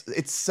 And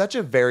it's such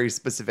a very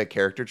specific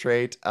character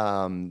trait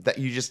that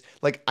you just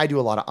like. I do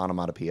a lot of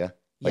onomatopoeia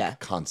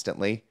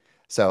constantly.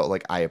 So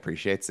like I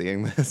appreciate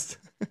seeing this.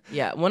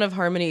 Yeah, one of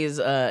Harmony's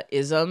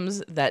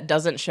isms that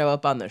doesn't show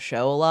up on the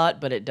show a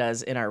lot, but it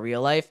does in our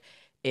real life,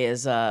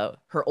 is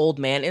her old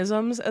man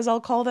isms, as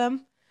I'll call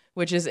them,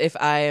 which is if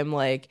I am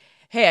like,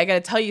 hey, I got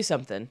to tell you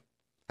something.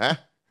 Huh?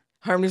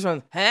 Harmony's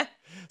one, huh?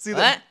 See,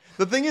 What?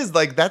 the thing is,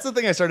 like, that's the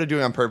thing I started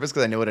doing on purpose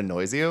because I know it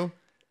annoys you.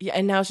 Yeah,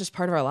 and now it's just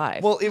part of our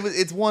life. Well,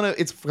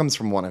 it comes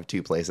from one of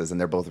two places, and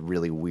they're both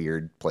really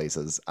weird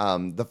places.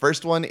 The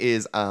first one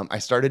is I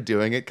started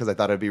doing it because I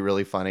thought it'd be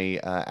really funny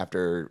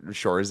after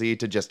Shorzy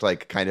to just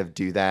like kind of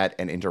do that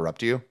and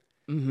interrupt you.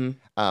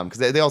 Because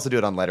they also do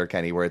it on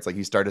Letterkenny where it's like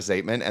you start a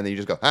statement and then you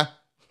just go, huh?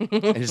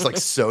 And just like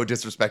so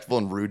disrespectful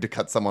and rude to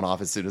cut someone off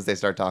as soon as they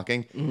start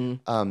talking.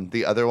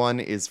 The other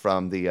one is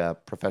from the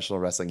professional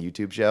wrestling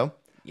YouTube show.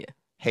 Yeah.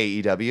 Hey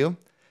EW.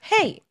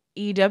 Hey,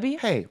 EW.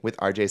 Hey, with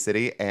RJ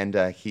City, and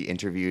he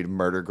interviewed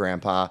Murder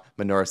Grandpa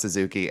Minoru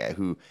Suzuki,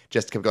 who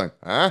just kept going,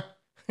 huh?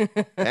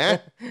 Eh?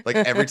 Like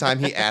every time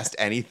he asked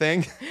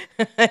anything,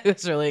 It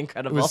was really it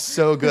incredible. was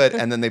so good.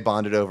 And then they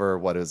bonded over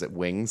what is it,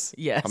 wings?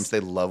 Yes. How much they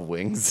love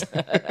wings.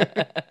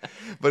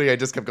 But yeah, I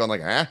just kept going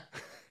like, huh?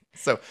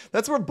 So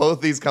that's where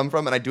both these come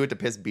from, and I do it to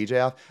piss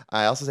BJ off.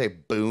 I also say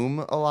boom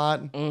a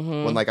lot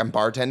when like I'm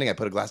bartending. I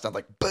put a glass down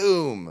like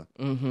boom.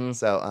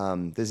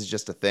 So this is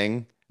just a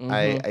thing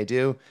I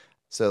do.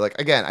 So like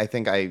again, I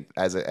think I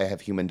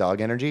have human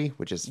dog energy,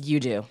 which is You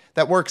do.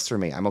 that works for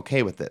me. I'm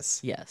okay with this.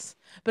 Yes.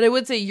 But I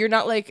would say you're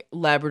not like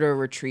Labrador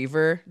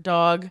Retriever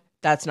dog.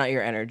 That's not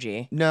your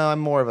energy. No, I'm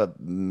more of a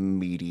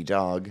meaty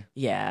dog.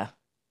 Yeah,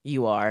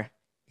 you are.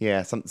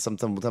 Yeah,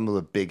 something with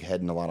a big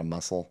head and a lot of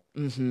muscle.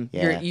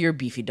 Yeah. You're a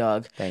beefy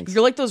dog. Thanks.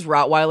 You're like those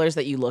Rottweilers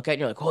that you look at and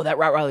you're like, oh, that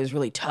Rottweiler is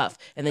really tough.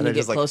 And then And you they're get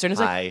just like, closer and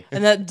it's "Hi." like,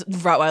 and that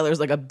Rottweiler is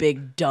like a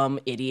big, dumb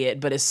idiot,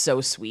 but is so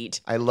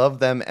sweet. I love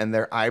them and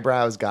their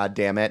eyebrows, god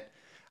damn it.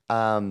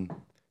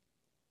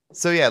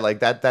 So yeah, like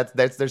that's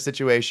their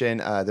situation.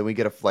 Then we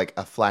get a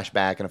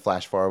flashback and a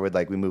flash forward.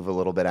 Like we move a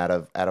little bit out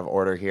of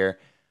order here.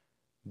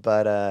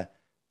 But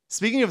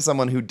speaking of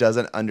someone who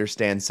doesn't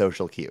understand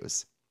social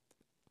cues,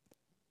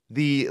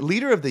 the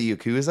leader of the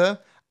Yakuza,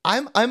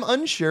 I'm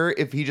unsure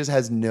if he just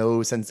has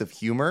no sense of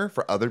humor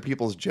for other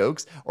people's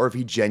jokes or if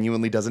he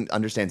genuinely doesn't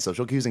understand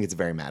social cues and gets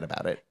very mad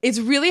about it. It's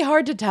really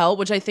hard to tell,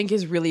 which I think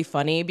is really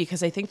funny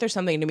because I think there's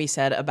something to be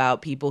said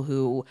about people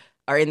who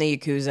are in the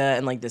Yakuza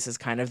and like this is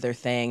kind of their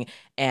thing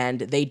and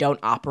they don't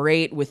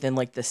operate within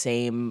like the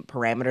same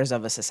parameters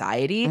of a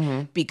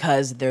society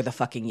because they're the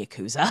fucking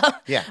Yakuza.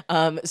 Yeah.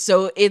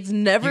 So it's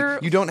never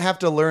You don't have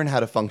to learn how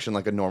to function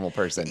like a normal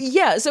person.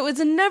 Yeah, so it's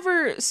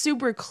never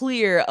super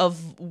clear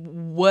of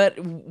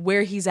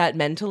where he's at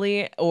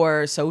mentally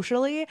or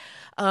socially.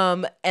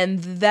 And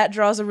that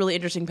draws a really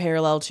interesting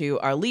parallel to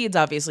our leads,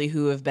 obviously,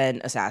 who have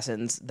been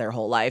assassins their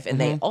whole life.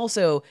 And they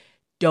also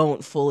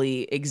don't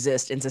fully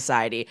exist in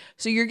society.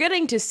 So you're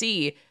getting to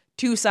see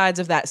two sides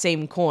of that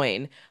same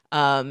coin.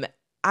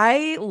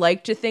 I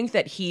like to think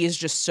that he is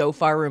just so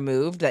far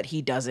removed that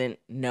he doesn't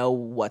know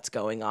what's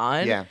going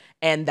on. Yeah.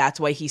 And that's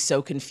why he's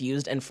so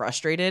confused and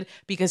frustrated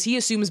because he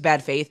assumes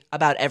bad faith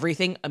about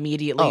everything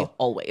immediately,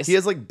 always. He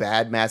has like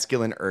bad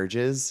masculine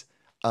urges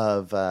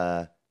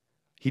of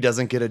he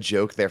doesn't get a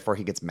joke, therefore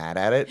he gets mad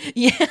at it.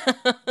 Yeah.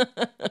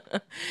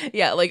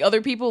 Yeah, like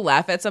other people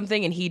laugh at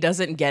something and he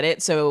doesn't get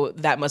it, so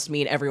that must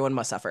mean everyone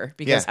must suffer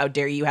because how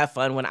dare you have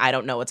fun when I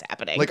don't know what's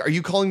happening. Like, are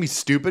you calling me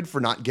stupid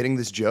for not getting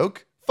this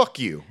joke? Fuck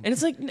you. And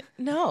it's like,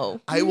 no.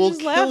 I will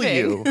just kill laughing.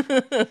 you.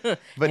 But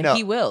And no.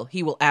 he will.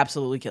 He will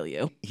absolutely kill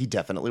you. He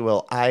definitely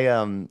will. I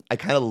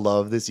kind of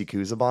love this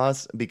Yakuza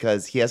boss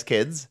because he has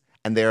kids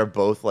and they are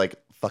both like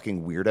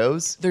fucking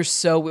weirdos. They're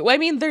so well, I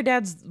mean, their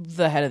dad's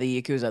the head of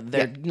the Yakuza.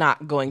 They're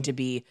not going to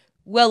be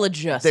well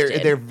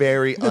adjusted. They're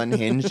very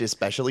unhinged,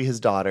 especially his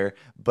daughter.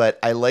 But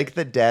I like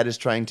that dad is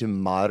trying to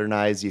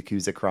modernize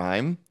Yakuza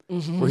crime.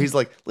 Where he's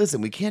like,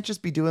 listen, we can't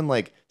just be doing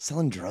like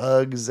selling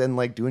drugs and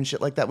like doing shit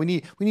like that. We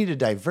need to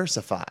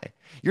diversify.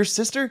 Your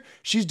sister,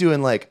 she's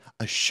doing like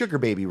a sugar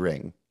baby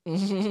ring.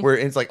 Where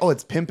it's like, oh,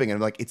 it's pimping. And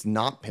I'm like, it's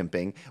not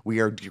pimping. We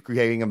are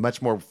creating a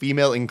much more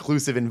female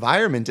inclusive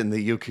environment in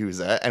the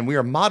Yakuza and we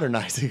are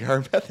modernizing our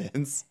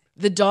methods.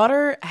 The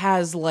daughter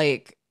has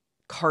like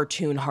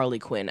cartoon Harley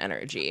Quinn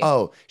energy.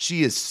 Oh,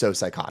 she is so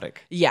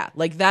psychotic. Yeah,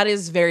 like that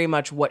is very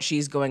much what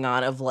she's going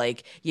on of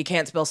like, you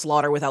can't spell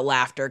slaughter without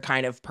laughter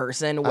kind of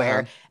person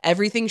where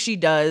everything she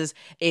does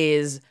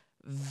is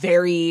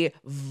very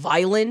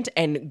violent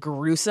and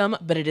gruesome,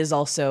 but it is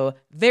also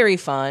very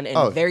fun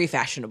and very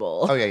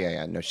fashionable. Oh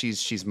yeah. No,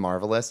 she's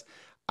marvelous.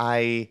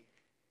 I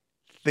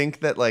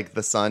think that like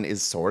the son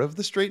is sort of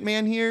the straight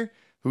man here,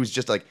 who's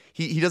just like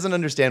he doesn't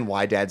understand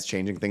why dad's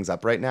changing things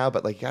up right now,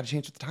 but like you gotta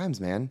change with the times,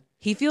 man.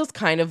 He feels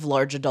kind of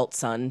large adult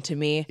son to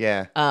me.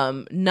 Yeah.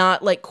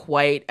 Not like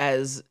quite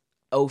as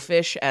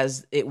oafish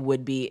as it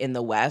would be in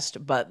the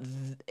West, but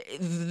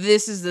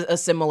this is a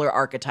similar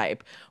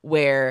archetype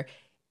where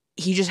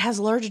he just has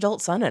large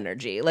adult son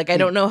energy. Like, I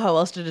don't know how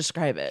else to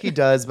describe it. He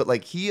does, but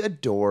like he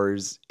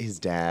adores his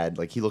dad.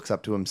 Like he looks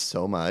up to him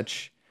so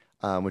much,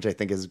 which I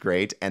think is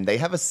great. And they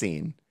have a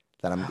scene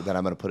that I'm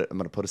gonna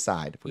put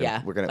aside.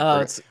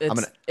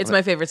 It's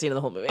my favorite scene of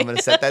the whole movie. I'm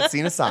gonna set that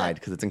scene aside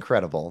because it's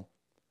incredible.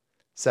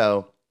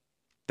 So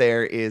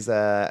there is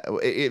so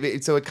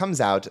it comes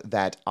out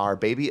that our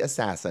baby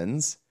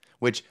assassins,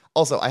 which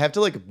also I have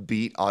to like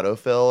beat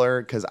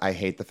autofiller because I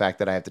hate the fact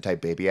that I have to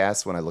type baby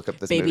ass when I look up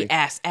this movie. Baby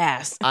ass.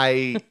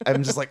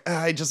 I'm just like,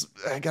 I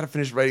gotta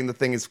finish writing the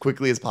thing as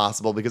quickly as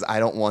possible because I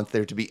don't want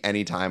there to be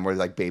any time where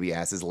like baby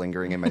ass is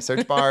lingering in my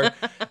search bar.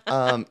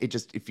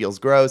 It feels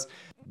gross.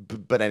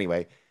 But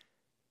anyway,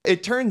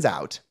 it turns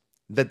out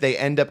that they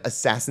end up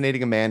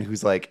assassinating a man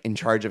who's like in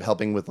charge of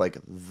helping with like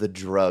the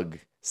drug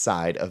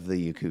side of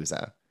the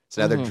Yakuza.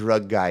 So now their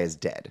drug guy is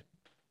dead.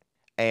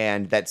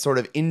 And that sort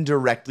of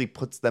indirectly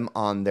puts them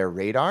on their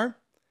radar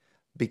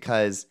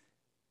because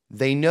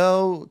they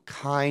know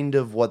kind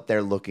of what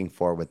they're looking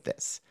for with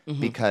this.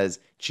 Because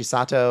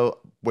Chisato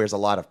wears a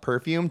lot of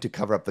perfume to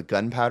cover up the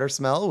gunpowder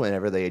smell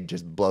whenever they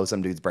just blow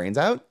some dude's brains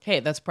out. Hey,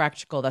 that's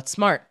practical. That's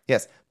smart.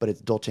 Yes, but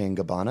it's Dolce &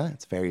 Gabbana.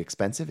 It's very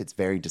expensive. It's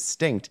very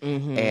distinct.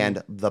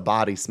 And the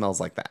body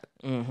smells like that.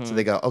 So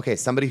they go, okay,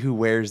 somebody who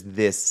wears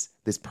this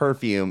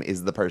perfume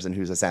is the person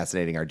who's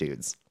assassinating our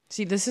dudes.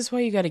 See, this is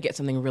why you got to get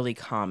something really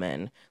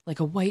common, like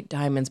a White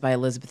Diamonds by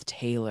Elizabeth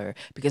Taylor,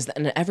 because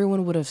then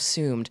everyone would have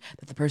assumed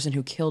that the person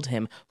who killed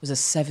him was a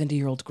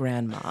 70-year-old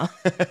grandma.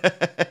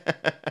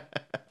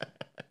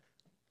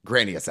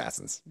 Granny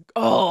Assassins.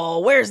 Oh,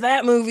 where's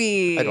that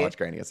movie? I'd watch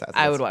Granny Assassins.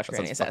 I would watch That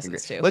Granny sounds fucking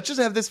Assassins great. too. Let's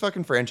just have this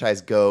fucking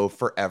franchise go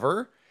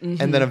forever,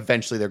 and then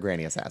eventually they're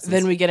Granny Assassins.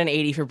 Then we get an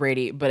 80 for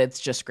Brady, but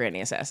it's just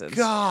Granny Assassins.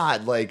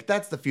 God, like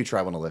that's the future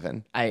I want to live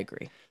in. I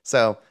agree.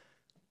 So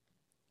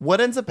what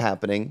ends up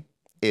happening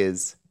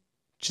is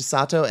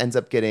Chisato ends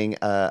up getting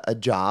a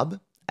job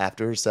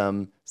after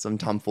some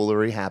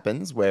tomfoolery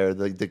happens where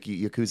the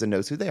Yakuza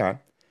knows who they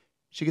are.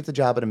 She gets a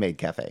job at a maid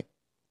cafe.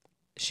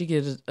 She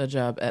gets a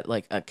job at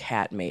like a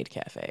cat maid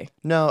cafe.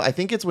 No, I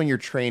think it's when you're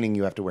training,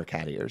 you have to wear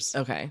cat ears.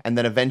 Okay. And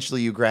then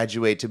eventually you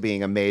graduate to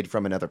being a maid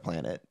from another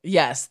planet.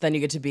 Yes, then you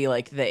get to be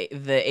like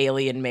the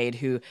alien maid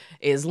who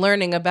is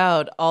learning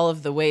about all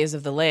of the ways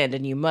of the land,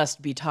 and you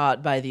must be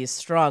taught by these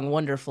strong,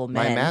 wonderful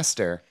men. My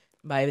master.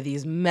 By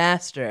these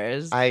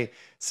masters. Do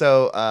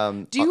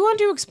you want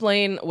to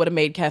explain what a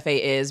maid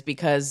cafe is?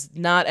 Because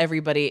not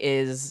everybody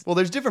is Well,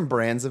 there's different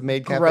brands of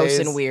maid cafes. gross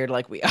and weird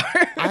like we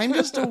are. I'm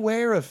just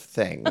aware of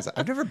things.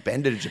 I've never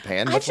been to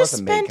Japan. I've Much just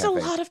less a maid spent a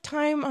cafe. lot of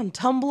time on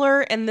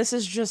Tumblr, and this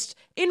is just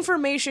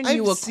information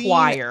you I've seen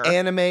acquire.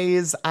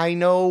 animes. I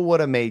know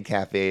what a maid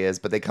cafe is,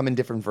 but they come in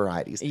different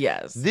varieties.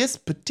 Yes. This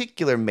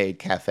particular maid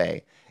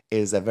cafe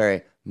is a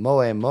very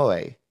moe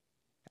moe,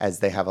 as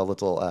they have a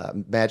little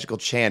magical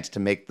chant to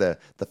make the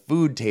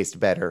food taste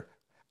better.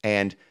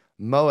 And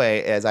moe,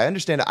 as I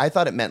understand it, I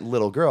thought it meant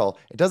little girl.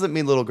 It doesn't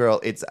mean little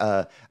girl. It's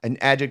an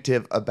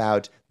adjective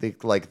about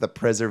the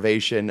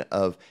preservation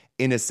of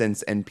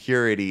innocence and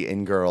purity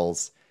in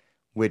girls,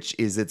 which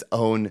is its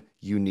own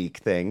unique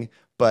thing.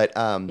 But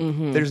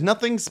there's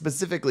nothing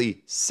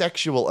specifically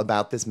sexual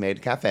about this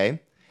maid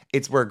cafe.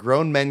 It's where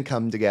grown men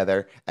come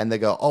together and they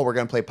go, oh, we're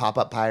going to play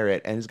Pop-Up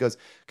Pirate. And it goes,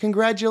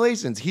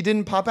 congratulations, he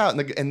didn't pop out.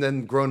 And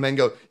then grown men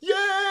go,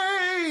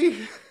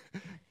 yay!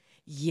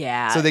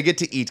 Yeah. So they get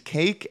to eat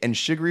cake and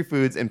sugary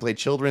foods and play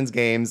children's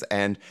games.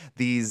 And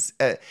these,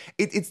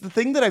 it's the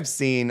thing that I've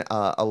seen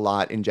a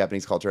lot in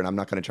Japanese culture. And I'm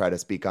not going to try to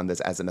speak on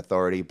this as an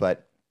authority,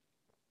 but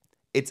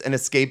it's an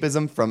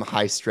escapism from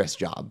high stress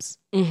jobs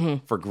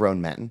for grown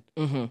men,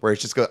 where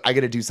it's just I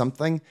got to do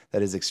something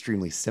that is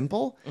extremely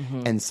simple,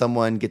 and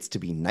someone gets to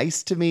be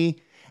nice to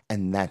me,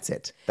 and that's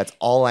it. That's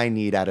all I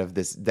need out of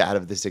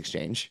this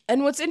exchange.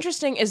 And what's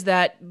interesting is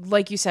that,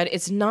 like you said,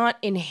 it's not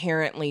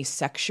inherently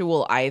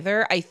sexual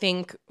either. I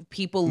think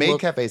people Maid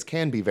cafes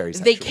can be very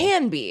sexual. They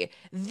can be.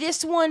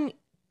 This one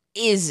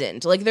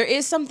isn't. Like, there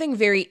is something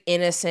very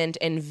innocent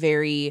and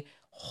very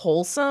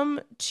wholesome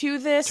to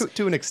this.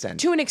 To an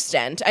extent. To an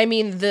extent. I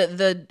mean,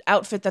 the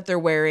outfit that they're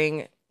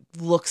wearing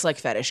looks like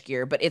fetish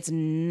gear, but it's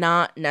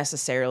not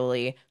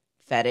necessarily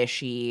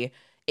fetishy.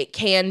 It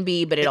can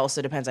be, but it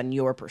also depends on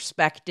your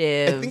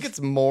perspective. I think it's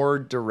more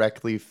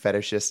directly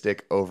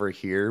fetishistic over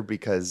here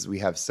because we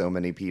have so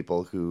many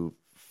people who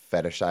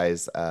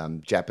fetishize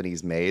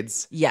Japanese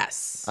maids.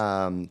 Yes.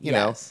 You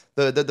know,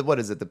 the what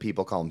is it? The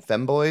people call them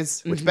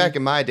femboys, which back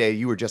in my day,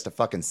 you were just a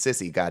fucking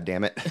sissy,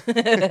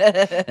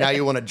 goddammit. Now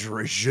you want to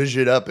zhuzh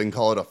it up and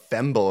call it a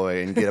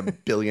femboy and get $1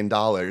 billion.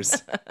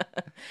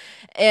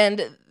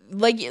 And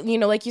like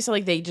you said,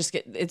 like they just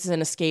it's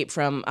an escape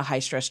from a high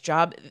stress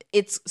job.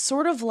 It's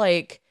sort of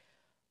like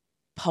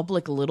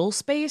public little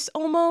space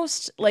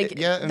almost. Like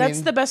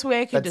that's the best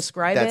way I could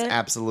describe it. That's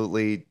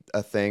absolutely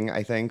a thing,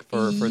 I think,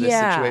 for this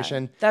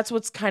situation. That's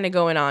what's kind of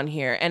going on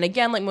here. And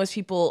again, like most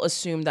people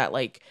assume that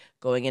like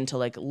going into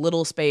like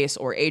little space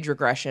or age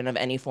regression of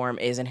any form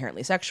is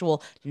inherently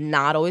sexual.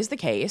 Not always the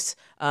case.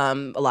 A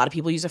lot of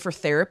people use it for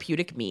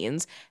therapeutic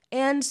means.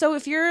 And so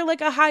if you're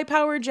like a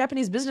high-powered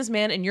Japanese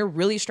businessman and you're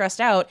really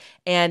stressed out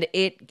and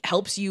it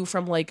helps you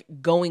from like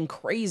going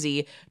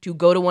crazy to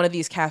go to one of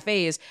these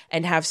cafes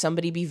and have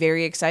somebody be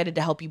very excited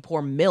to help you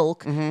pour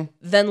milk,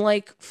 then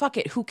like, fuck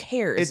it, who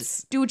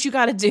cares? Do what you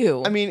got to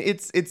do. I mean,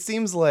 it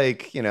seems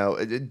like, you know,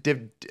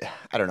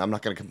 I don't know, I'm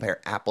not going to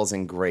compare apples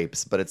and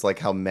grapes, but it's like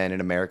how men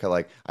in America,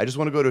 like, I just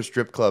want to go to a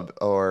strip club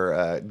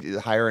or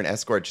hire an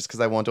escort just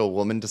because I want a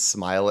woman to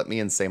smile at me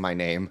and say my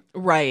name.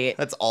 Right.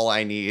 That's all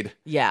I need.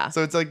 Yeah.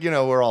 So it's like, you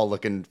know, we're all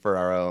looking for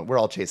our own, we're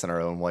all chasing our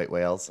own white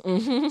whales.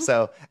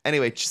 So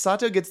anyway,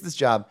 Chisato gets this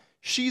job.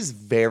 She's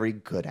very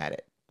good at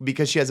it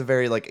because she has a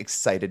very like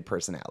excited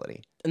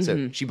personality.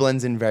 So she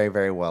blends in very,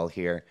 very well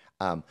here.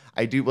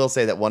 I will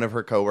say that one of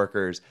her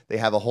coworkers, they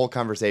have a whole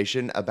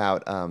conversation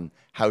about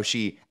how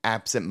she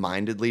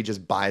absent-mindedly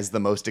just buys the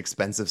most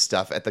expensive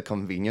stuff at the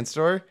convenience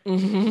store.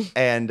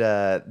 And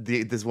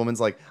this woman's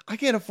like, I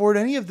can't afford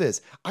any of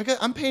this.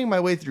 I'm paying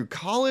my way through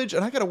college,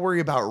 and I got to worry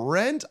about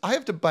rent. I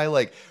have to buy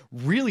like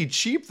really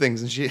cheap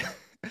things. And she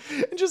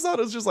and just thought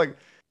it was just like,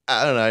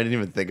 I don't know. I didn't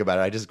even think about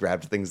it. I just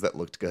grabbed things that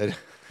looked good.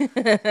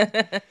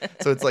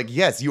 So it's like,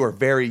 yes, you are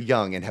very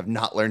young and have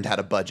not learned how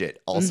to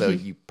budget. Also,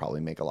 you probably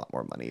make a lot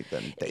more money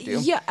than they do.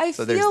 Yeah, I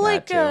feel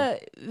like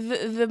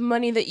the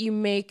money that you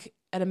make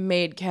at a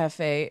maid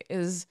cafe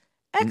is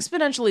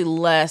exponentially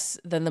less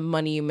than the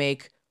money you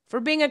make for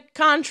being a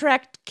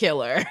contract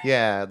killer.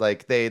 Yeah,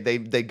 like they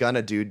gun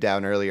a dude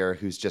down earlier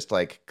who's just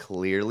like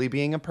clearly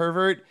being a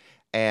pervert,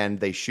 and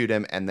they shoot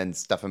him and then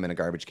stuff him in a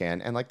garbage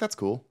can, and like that's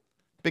cool.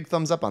 Big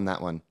thumbs up on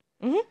that one.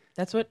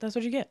 That's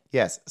what you get.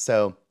 Yes.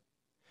 So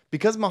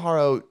because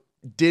Maharu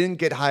didn't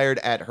get hired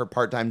at her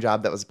part-time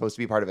job that was supposed to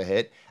be part of a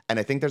hit, and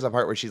I think there's a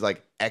part where she's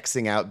like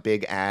Xing out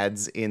big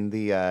ads in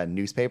the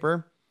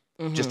newspaper,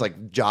 just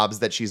like jobs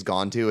that she's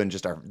gone to and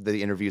just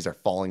the interviews are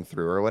falling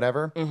through or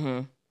whatever.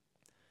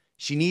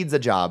 she needs a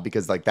job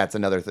because like that's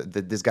another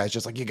this guy's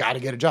just like, you got to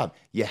get a job.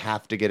 You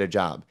have to get a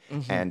job.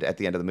 And at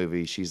the end of the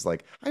movie, she's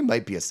like, I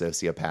might be a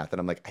sociopath. And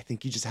I'm like, I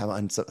think you just have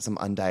some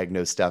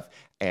undiagnosed stuff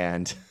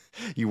and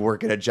you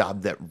work at a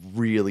job that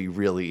really,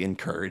 really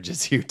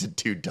encourages you to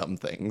do dumb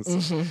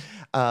things.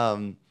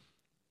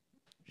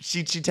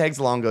 She tags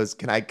along, goes,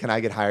 can I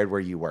get hired where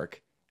you work?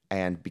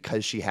 And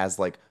because she has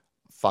like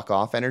fuck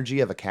off energy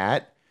of a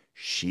cat,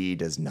 she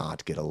does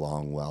not get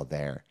along well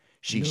there.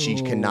 She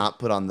cannot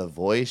put on the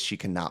voice. She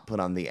cannot put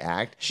on the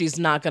act. She's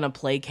not going to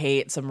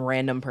placate some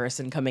random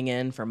person coming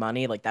in for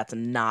money. Like, that's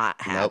not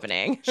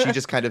happening. She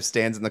just kind of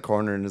stands in the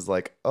corner and is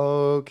like,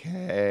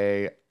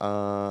 okay,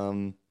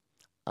 I'm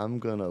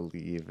going to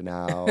leave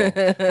now.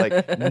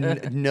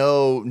 Like,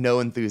 no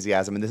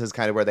enthusiasm. And this is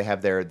kind of where they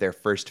have their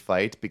first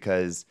fight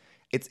because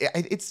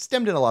it's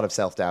stemmed in a lot of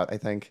self-doubt, I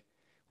think,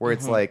 where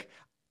it's like,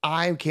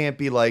 I can't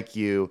be like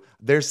you.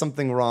 There's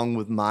something wrong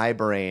with my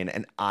brain,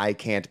 and I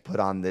can't put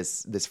on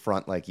this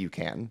front like you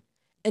can.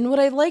 And what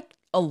I like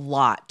a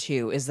lot,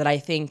 too, is that I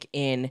think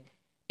in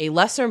a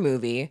lesser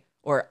movie,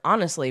 or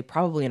honestly,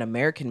 probably an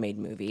American-made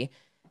movie,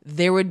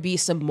 there would be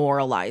some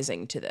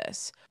moralizing to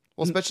this.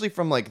 Well, especially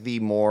from like the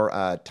more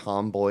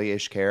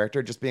tomboyish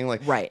character, just being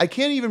like, right. I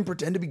can't even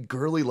pretend to be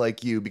girly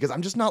like you because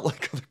I'm just not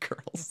like other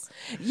girls.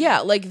 Yeah,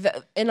 like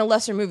in a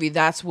lesser movie,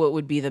 that's what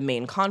would be the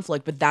main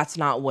conflict, but that's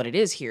not what it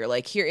is here.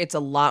 Like here, it's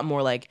a lot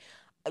more like,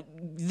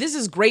 this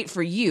is great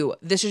for you.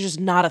 This is just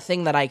not a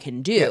thing that I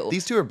can do. Yeah,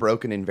 these two are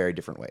broken in very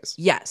different ways.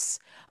 Yes.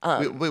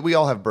 We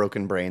all have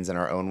broken brains in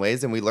our own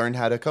ways, and we learn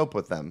how to cope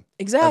with them.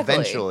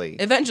 Exactly.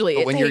 Eventually.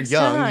 But when you're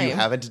young, you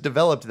haven't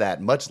developed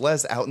that, much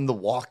less out in the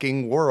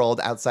walking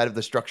world outside of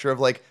the structure of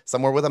like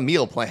somewhere with a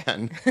meal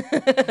plan.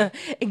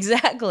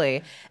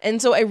 Exactly.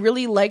 And so I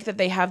really like that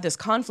they have this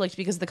conflict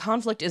because the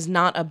conflict is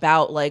not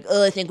about like,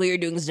 oh, I think what you're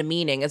doing is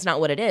demeaning. It's not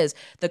what it is.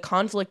 The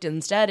conflict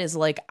instead is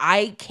like,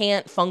 I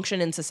can't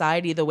function in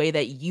society the way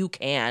that you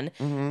can,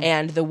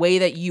 and the way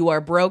that you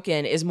are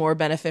broken is more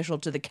beneficial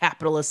to the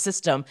capitalist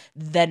system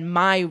than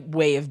my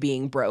way of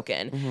being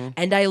broken.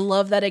 And I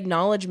love that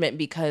acknowledgement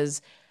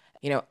because,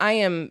 you know, I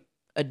am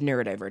a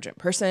neurodivergent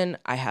person.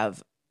 I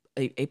have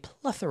a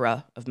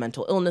plethora of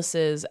mental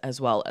illnesses as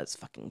well as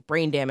fucking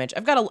brain damage.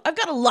 I've got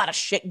a lot of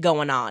shit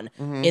going on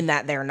in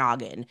that there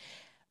noggin.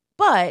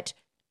 But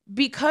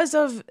because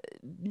of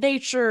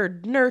nature,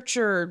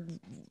 nurture,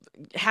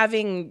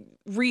 having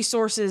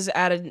resources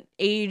at an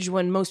age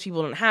when most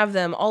people don't have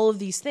them, all of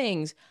these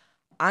things,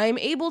 I'm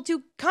able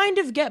to kind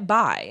of get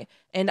by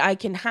and I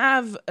can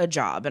have a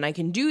job and I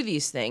can do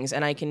these things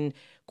and I can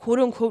quote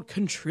unquote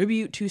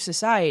contribute to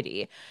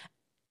society.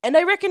 And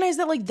I recognize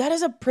that like that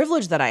is a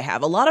privilege that I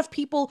have. A lot of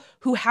people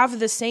who have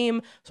the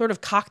same sort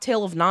of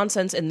cocktail of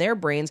nonsense in their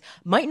brains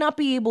might not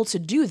be able to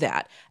do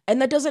that.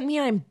 And that doesn't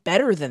mean I'm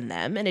better than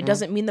them. And it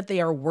doesn't mean that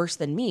they are worse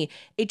than me.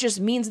 It just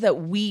means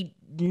that we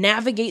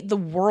navigate the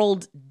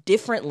world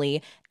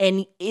differently.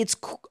 And it's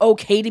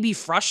okay to be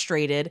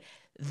frustrated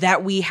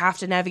that we have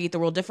to navigate the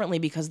world differently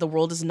because the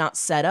world is not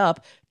set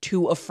up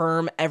to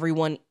affirm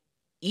everyone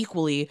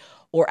equally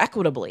or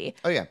equitably.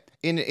 Oh, yeah.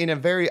 In a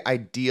very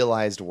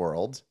idealized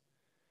world,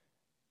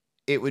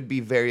 it would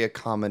be very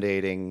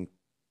accommodating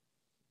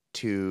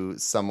to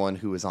someone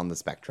who is on the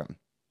spectrum.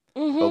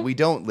 But we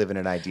don't live in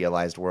an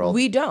idealized world.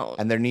 We don't.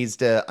 And there needs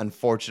to,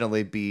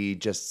 unfortunately, be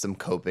just some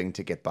coping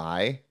to get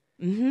by.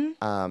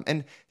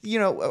 And, you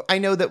know, I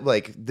know that,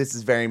 like, this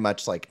is very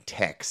much like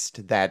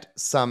text that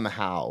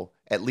somehow,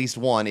 at least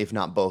one, if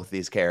not both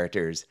these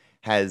characters,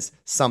 has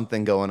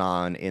something going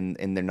on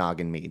in their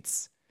noggin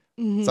meets.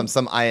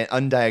 Some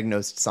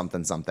undiagnosed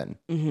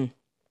something.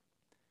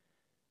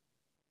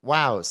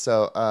 Wow.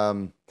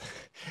 So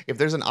if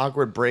there's an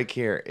awkward break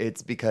here,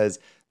 it's because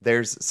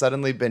there's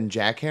suddenly been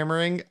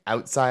jackhammering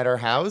outside our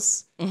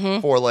house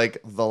for like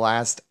the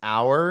last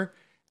hour,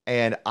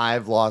 and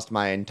I've lost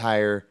my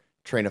entire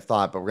train of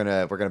thought, but we're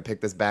gonna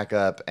pick this back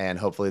up, and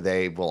hopefully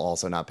they will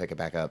also not pick it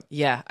back up.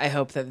 Yeah, I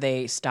hope that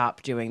they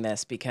stop doing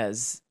this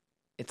because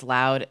it's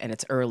loud and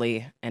it's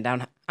early, and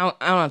I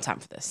don't have time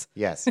for this.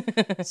 Yes.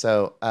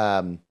 So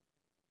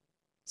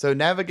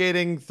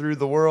navigating through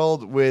the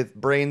world with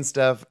brain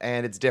stuff,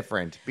 and it's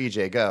different.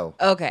 BJ, go.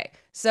 Okay,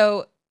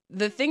 so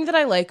the thing that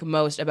I like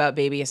most about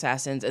Baby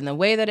Assassins and the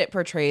way that it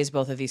portrays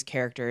both of these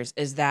characters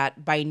is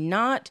that by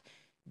not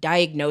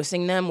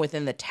diagnosing them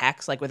within the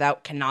text, like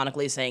without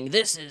canonically saying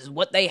this is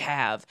what they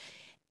have,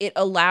 it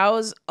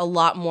allows a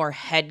lot more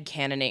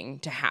headcanoning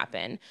to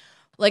happen.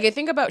 Like, I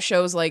think about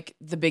shows like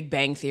The Big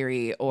Bang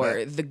Theory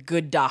or The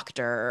Good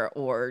Doctor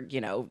or, you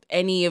know,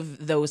 any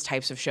of those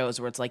types of shows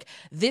where it's like,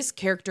 this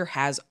character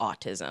has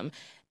autism.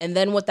 And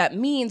then what that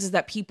means is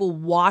that people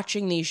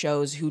watching these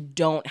shows who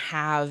don't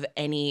have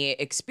any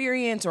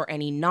experience or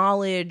any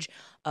knowledge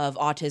of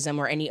autism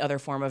or any other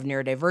form of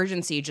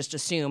neurodivergency just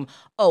assume,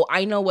 oh,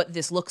 I know what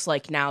this looks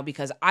like now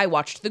because I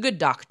watched The Good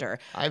Doctor.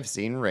 I've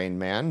seen Rain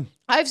Man.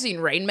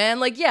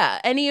 Like, yeah,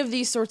 any of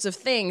these sorts of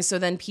things. So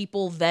then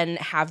people then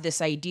have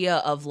this idea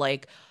of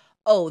like,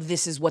 oh,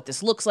 this is what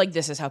this looks like.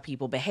 This is how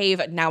people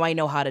behave. Now I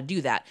know how to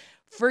do that.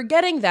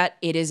 forgetting that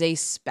it is a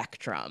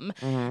spectrum.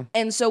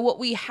 And so what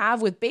we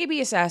have with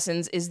Baby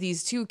Assassins is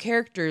these two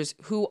characters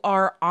who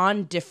are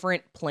on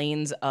different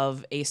planes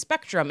of a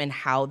spectrum and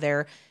how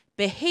their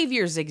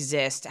behaviors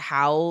exist,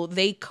 how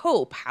they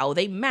cope, how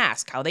they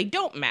mask, how they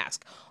don't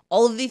mask.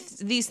 All of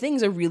these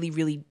things are really,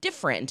 really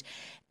different.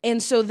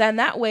 And so then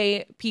that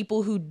way,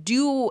 people who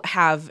do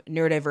have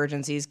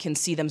neurodivergencies can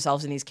see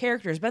themselves in these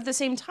characters. But at the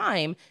same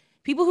time,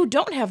 people who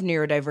don't have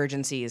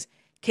neurodivergencies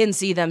can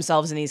see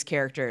themselves in these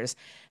characters.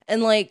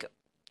 And like,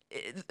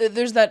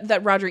 there's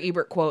that Roger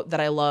Ebert quote that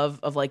I love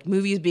of like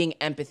movies being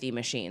empathy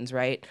machines,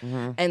 right?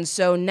 And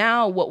so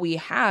now what we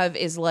have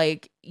is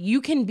like, you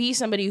can be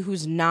somebody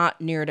who's not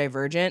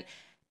neurodivergent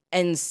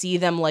and see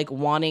them like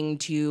wanting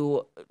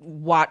to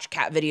watch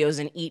cat videos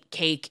and eat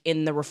cake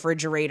in the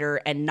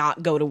refrigerator and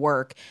not go to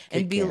work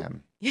and be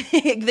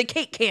the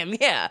cake cam,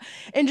 yeah.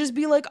 And just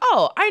be like,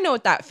 oh, I know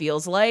what that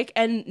feels like.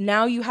 And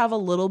now you have a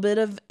little bit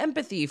of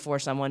empathy for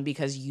someone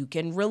because you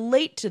can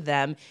relate to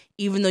them,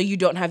 even though you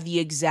don't have the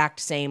exact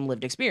same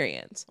lived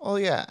experience. Well,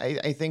 yeah,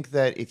 I think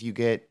that if you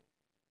get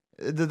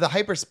the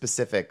hyper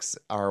specifics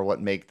are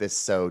what make this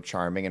so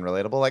charming and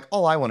relatable. Like,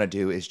 all I want to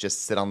do is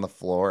just sit on the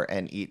floor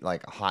and eat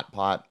like a hot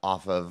pot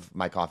off of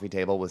my coffee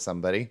table with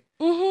somebody.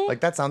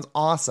 Like, that sounds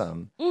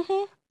awesome.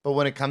 But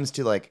when it comes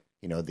to like,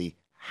 you know, the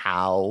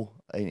how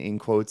in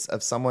quotes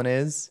of someone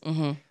is,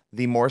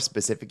 the more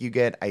specific you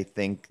get, I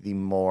think the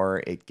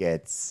more it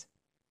gets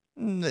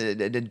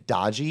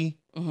dodgy.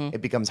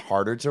 It becomes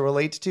harder to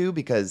relate to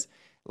because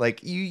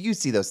like you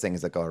see those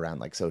things that go around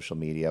like social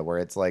media where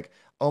it's like,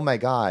 oh my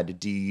God,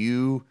 do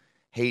you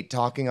hate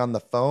talking on the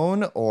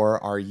phone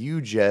or are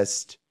you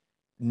just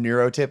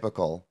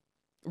neurotypical?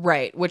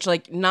 Right, which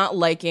like not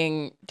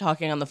liking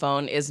talking on the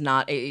phone is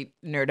not a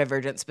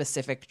neurodivergent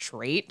specific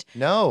trait.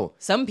 No.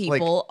 Some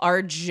people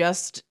are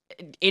just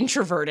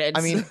introverted.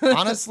 I mean,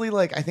 honestly,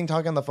 like I think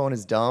talking on the phone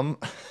is dumb.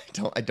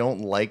 I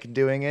don't like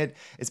doing it,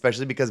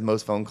 especially because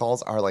most phone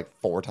calls are like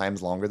 4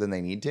 times longer than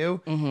they need to.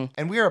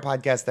 And we are a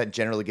podcast that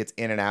generally gets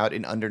in and out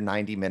in under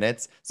 90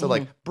 minutes. So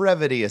like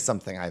brevity is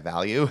something I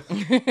value.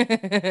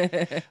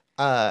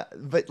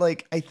 But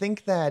like I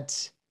think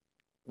that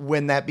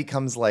when that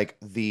becomes like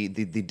the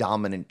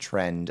dominant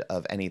trend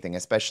of anything,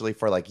 especially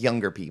for like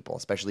younger people,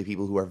 especially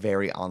people who are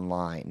very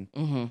online,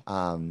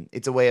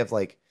 it's a way of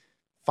like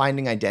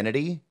finding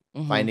identity,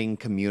 finding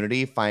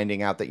community,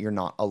 finding out that you're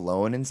not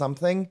alone in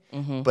something,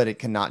 but it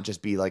cannot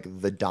just be like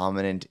the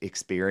dominant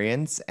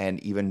experience and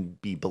even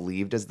be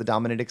believed as the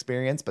dominant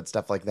experience, but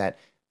stuff like that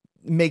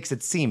makes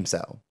it seem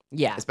so.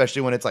 Yeah.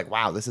 Especially when it's like,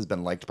 wow, this has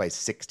been liked by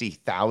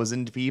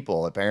 60,000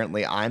 people.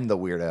 Apparently I'm the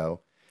weirdo.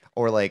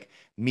 Or like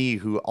me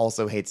who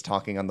also hates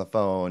talking on the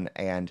phone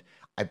and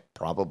I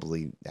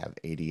probably have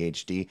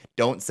ADHD.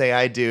 Don't say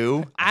I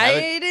do.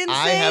 I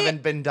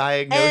haven't been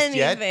diagnosed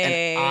yet,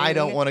 and I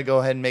don't want to go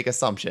ahead and make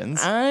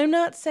assumptions. I'm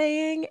not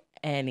saying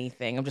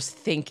anything. I'm just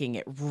thinking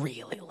it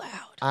really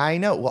loud. I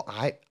know.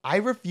 Well, I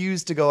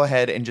refuse to go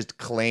ahead and just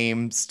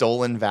claim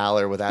stolen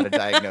valor without a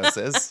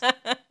diagnosis.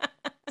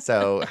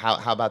 So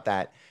how about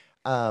that?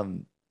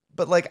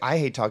 But like I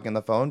hate talking on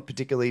the phone,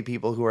 particularly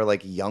people who are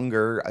like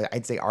younger.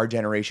 I'd say our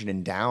generation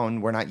and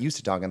down, we're not used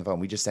to talking on the phone.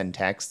 We just send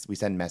texts, we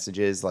send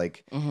messages.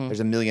 Like there's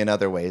a million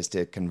other ways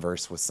to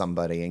converse with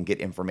somebody and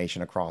get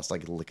information across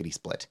like lickety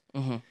split.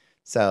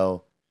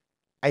 So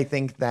I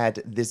think that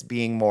this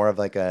being more of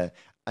like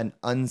an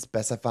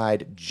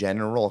unspecified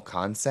general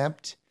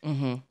concept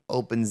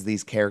opens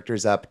these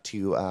characters up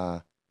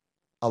to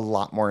a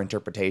lot more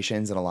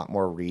interpretations and a lot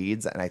more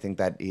reads. And I think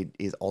that it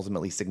is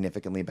ultimately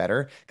significantly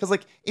better. Because,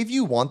 like, if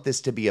you want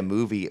this to be a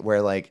movie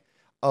where, like,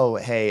 oh,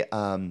 hey,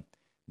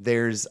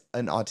 there's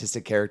an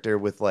autistic character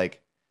with,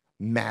 like,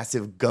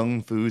 massive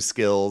gung fu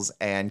skills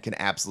and can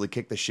absolutely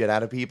kick the shit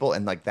out of people,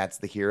 and, like, that's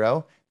the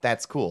hero,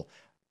 that's cool.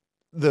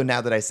 Though now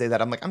that I say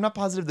that, I'm like, I'm not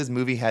positive this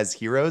movie has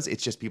heroes.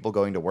 It's just people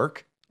going to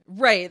work.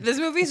 Right. This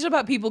movie is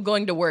about people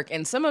going to work,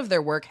 and some of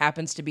their work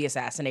happens to be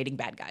assassinating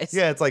bad guys.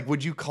 Yeah, it's like,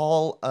 would you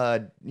call,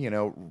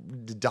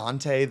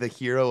 Dante the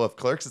hero of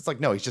Clerks? It's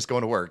like, no, he's just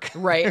going to work.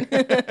 Right.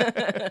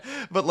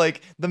 But,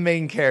 like, the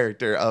main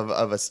character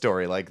of a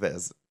story like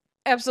this.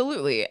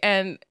 Absolutely.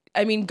 And,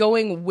 I mean,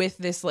 going with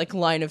this, like,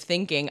 line of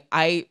thinking,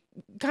 I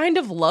kind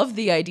of love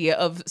the idea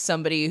of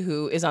somebody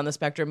who is on the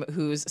spectrum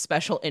whose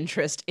special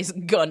interest is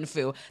gun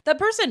fu. That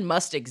person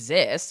must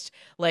exist.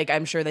 Like,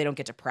 I'm sure they don't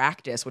get to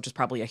practice, which is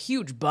probably a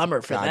huge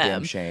bummer for them.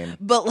 Goddamn shame.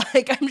 But,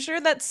 like, I'm sure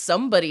that's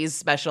somebody's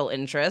special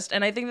interest,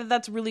 and I think that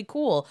that's really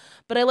cool.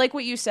 But I like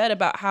what you said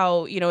about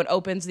how, you know, it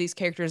opens these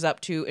characters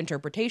up to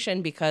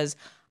interpretation, because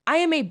I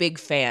am a big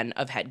fan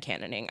of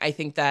headcanoning. I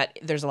think that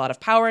there's a lot of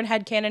power in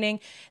headcanoning.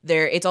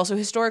 It's also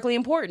historically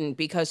important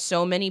because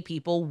so many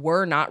people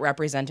were not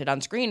represented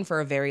on screen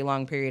for a very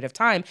long period of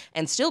time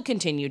and still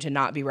continue to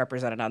not be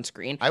represented on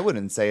screen. I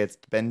wouldn't say it's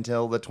been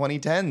till the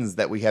 2010s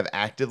that we have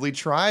actively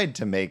tried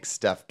to make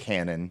stuff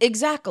canon.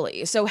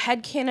 Exactly. So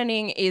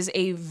headcanoning is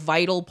a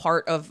vital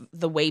part of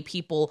the way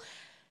people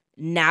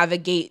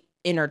navigate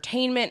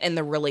entertainment and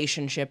the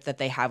relationship that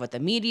they have with the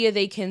media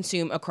they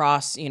consume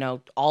across, you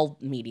know, all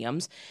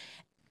mediums.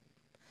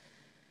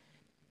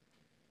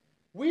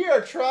 We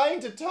are trying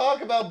to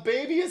talk about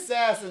baby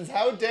assassins.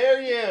 How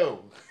dare you?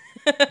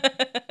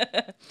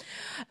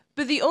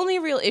 But the only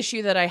real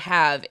issue that I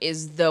have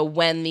is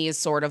when these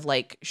sort of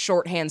like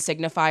shorthand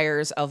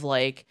signifiers of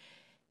like,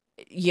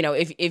 you know,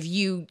 if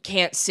you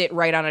can't sit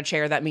right on a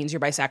chair, that means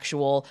you're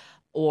bisexual,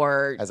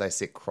 or As I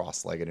sit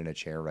cross-legged in a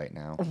chair right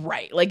now.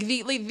 right, like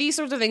these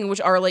sorts of things,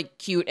 which are like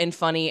cute and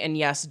funny and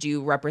yes,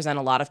 do represent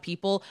a lot of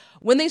people,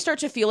 when they start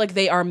to feel like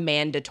they are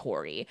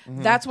mandatory,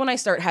 that's when I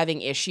start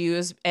having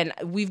issues. And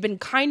we've been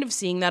kind of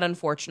seeing that,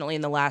 unfortunately,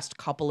 in the last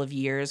couple of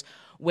years,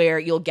 where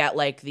you'll get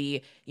like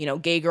the, you know,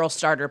 gay girl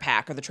starter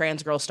pack or the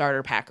trans girl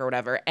starter pack or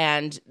whatever,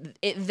 and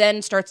it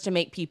then starts to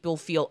make people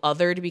feel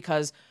othered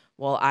because,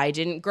 well, I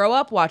didn't grow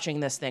up watching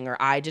this thing, or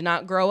I did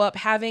not grow up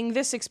having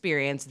this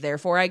experience,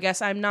 therefore I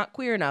guess I'm not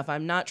queer enough,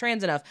 I'm not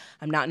trans enough,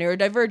 I'm not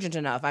neurodivergent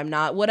enough, I'm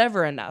not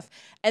whatever enough.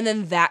 And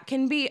then that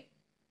can be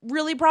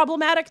really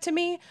problematic to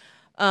me.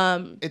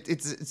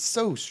 It's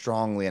so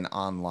strongly an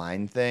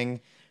online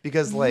thing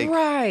because, like,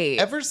 Right.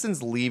 ever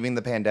since leaving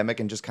the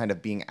pandemic and just kind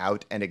of being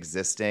out and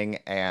existing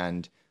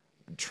and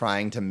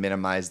trying to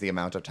minimize the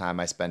amount of time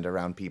I spend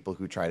around people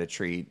who try to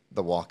treat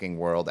the walking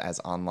world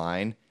as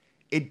online,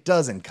 it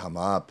doesn't come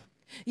up.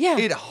 Yeah.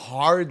 It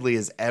hardly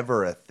is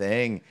ever a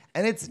thing,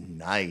 and it's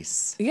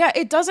nice. Yeah,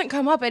 it doesn't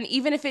come up. And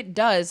even if it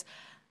does,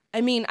 I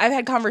mean, I've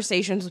had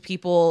conversations with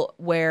people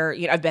where,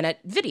 you know, I've been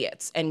at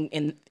Vidiots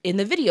and in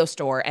the video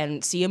store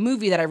and see a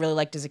movie that I really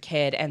liked as a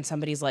kid, and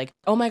somebody's like,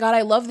 oh my God,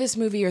 I love this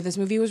movie, or this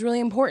movie was really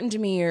important to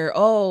me, or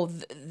oh,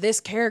 this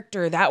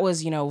character, that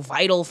was, you know,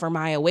 vital for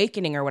my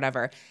awakening or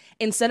whatever.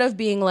 Instead of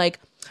being like,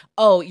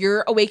 oh,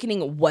 your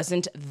awakening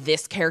wasn't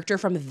this character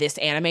from this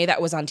anime that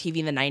was on TV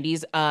in the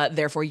 90s,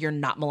 therefore you're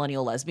not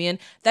millennial lesbian.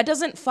 That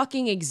doesn't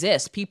fucking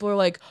exist. People are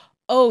like,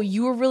 oh,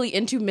 you were really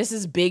into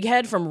Mrs. Big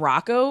Head from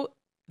Rocco?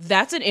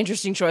 That's an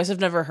interesting choice I've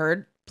never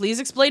heard. Please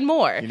explain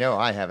more. You know,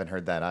 I haven't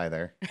heard that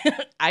either.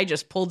 I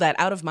just pulled that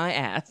out of my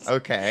ass.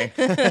 Okay.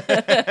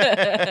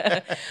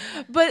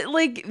 But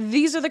like,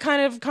 these are the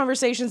kind of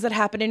conversations that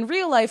happen in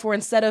real life, where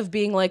instead of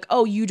being like,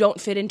 oh, you don't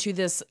fit into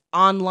this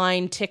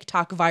online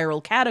TikTok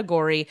viral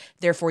category,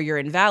 therefore you're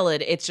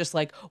invalid, it's just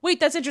like, wait,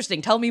 that's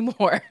interesting. Tell me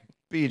more.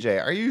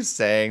 BJ, are you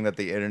saying that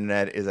the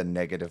internet is a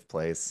negative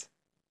place?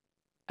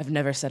 I've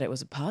never said it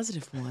was a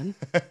positive one.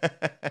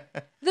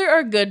 There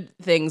are good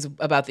things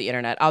about the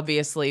internet.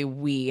 Obviously,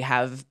 we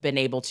have been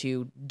able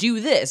to do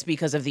this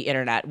because of the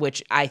internet,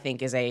 which I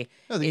think is a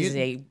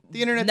the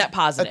internet's net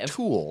positive. a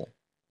tool.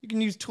 You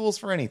can use tools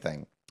for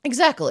anything.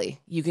 Exactly.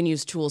 You can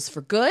use tools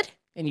for good,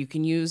 and you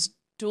can use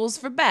tools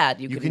for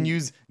bad. You can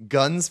use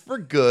guns for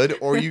good,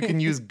 or you can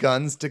use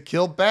guns to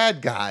kill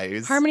bad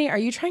guys. Harmony, are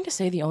you trying to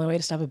say the only way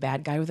to stop a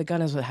bad guy with a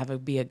gun is to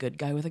be a good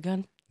guy with a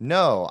gun?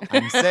 No,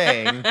 I'm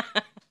saying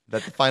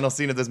that the final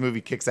scene of this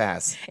movie kicks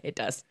ass. It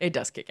does. It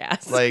does kick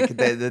ass. Like,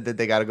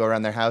 they got to go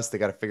around their house. They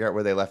got to figure out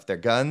where they left their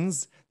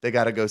guns. They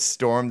got to go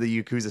storm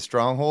the Yakuza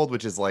stronghold,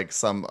 which is like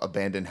some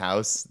abandoned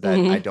house that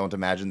I don't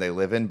imagine they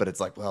live in. But it's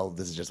like, well,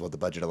 this is just what the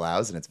budget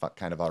allows, and it's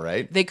kind of all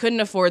right. They couldn't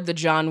afford the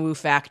John Woo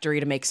factory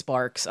to make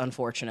sparks,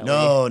 unfortunately.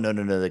 No,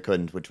 they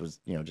couldn't, which was,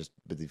 you know, just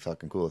the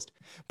fucking coolest.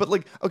 But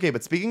like, okay,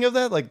 but speaking of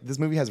that, like, this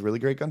movie has really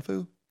great gun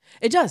fu.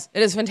 It does.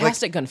 It is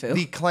fantastic gun fu.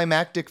 The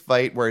climactic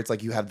fight where it's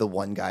like you have the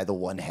one guy, the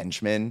one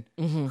henchman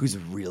who's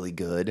really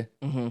good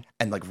and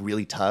like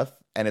really tough.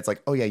 And it's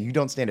like, oh yeah, you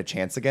don't stand a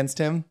chance against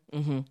him.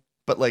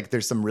 But like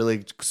there's some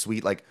really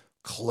sweet like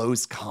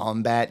close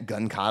combat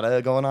gun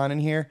kata going on in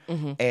here.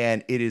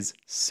 And it is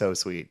so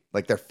sweet.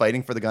 Like they're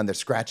fighting for the gun. They're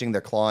scratching, they're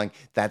clawing.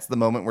 That's the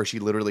moment where she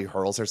literally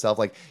hurls herself.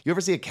 Like you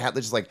ever see a cat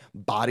that just like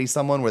bodies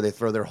someone where they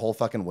throw their whole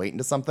fucking weight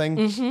into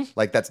something?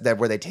 Like that's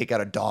where they take out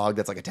a dog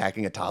that's like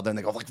attacking a toddler and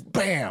they go like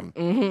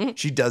bam.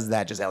 She does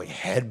that, just like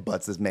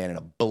headbutts this man and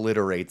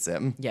obliterates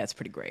him. Yeah, it's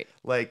pretty great.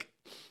 Like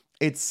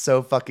it's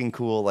so fucking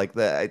cool. Like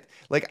I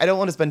don't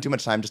want to spend too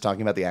much time just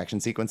talking about the action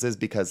sequences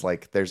because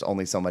like there's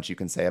only so much you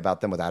can say about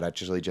them without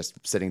actually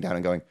just sitting down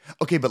and going,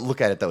 okay, but look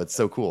at it though. It's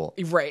so cool.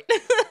 Right.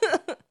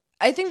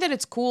 I think that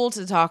it's cool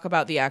to talk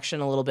about the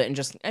action a little bit and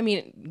just,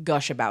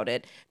 gush about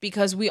it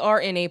because we are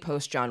in a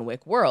post-John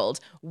Wick world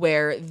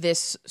where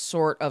this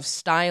sort of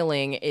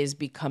styling is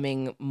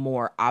becoming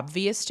more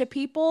obvious to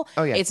people.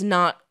 Oh, yeah. It's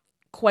not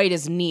quite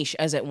as niche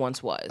as it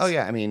once was. Oh,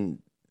 yeah. I mean,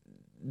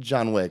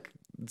 John Wick,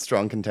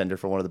 strong contender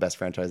for one of the best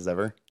franchises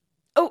ever.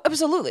 Oh,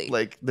 absolutely.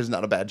 Like, there's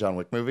not a bad John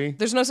Wick movie.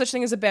 There's no such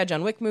thing as a bad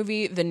John Wick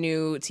movie. The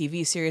new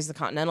TV series, The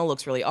Continental,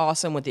 looks really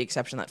awesome, with the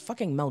exception that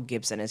fucking Mel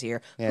Gibson is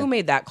here. Yeah. Who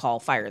made that call?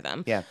 Fire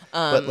them. Yeah.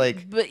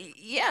 But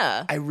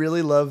yeah. I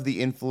really love the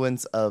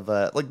influence of,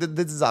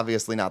 this is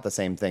obviously not the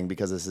same thing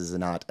because this is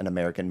not an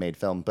American-made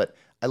film, but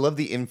I love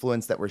the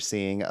influence that we're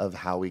seeing of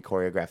how we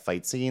choreograph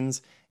fight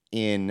scenes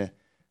in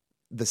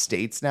the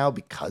States now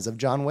because of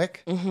John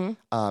Wick.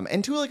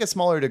 And to like a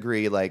smaller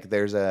degree, like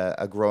there's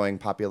a growing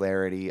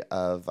popularity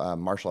of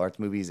martial arts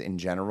movies in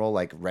general,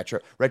 like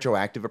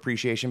retroactive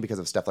appreciation because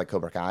of stuff like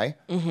Cobra Kai,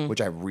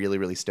 which I'm really,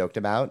 really stoked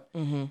about.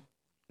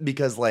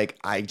 Because like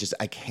I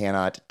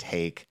cannot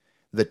take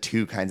the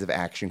two kinds of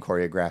action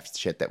choreographed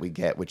shit that we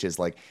get, which is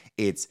like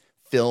it's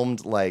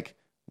filmed like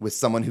with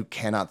someone who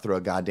cannot throw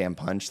a goddamn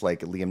punch like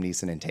Liam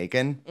Neeson in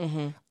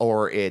Taken,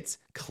 or it's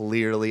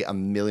clearly a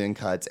million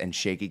cuts and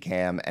shaky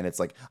cam, and it's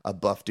like a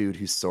buff dude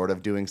who's sort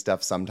of doing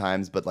stuff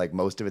sometimes, but like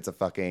most of it's a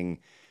fucking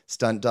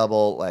stunt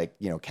double, like,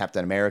 you know,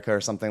 Captain America or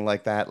something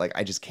like that. Like,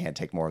 I just can't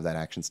take more of that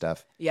action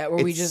stuff. Yeah, where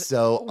it's we just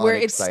so where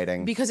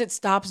unexciting. it's because it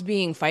stops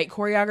being fight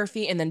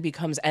choreography and then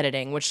becomes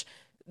editing, which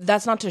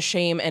that's not to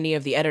shame any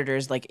of the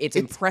editors. Like, it's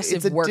impressive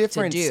it's a work to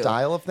different do.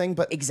 style of thing,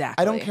 but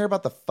Exactly. I don't care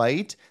about the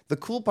fight. The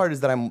cool part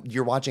is that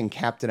you're watching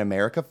Captain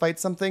America fight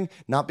something,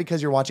 not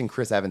because you're watching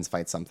Chris Evans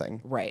fight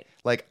something. Right.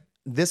 Like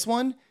this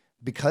one,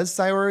 because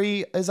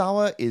Sayori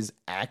Izawa is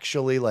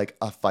actually like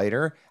a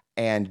fighter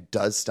and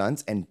does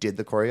stunts and did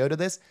the choreo to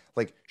this,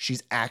 like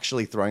she's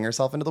actually throwing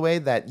herself into the way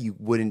that you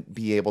wouldn't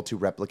be able to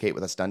replicate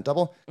with a stunt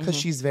double because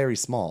she's very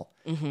small.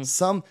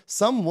 Some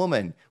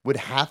woman would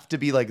have to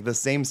be like the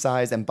same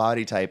size and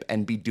body type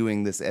and be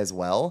doing this as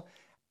well.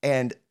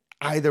 And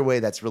either way,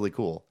 that's really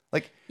cool.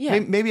 Like, Yeah.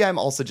 maybe I'm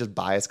also just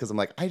biased because I'm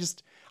like,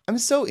 I'm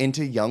so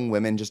into young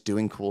women just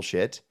doing cool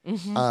shit.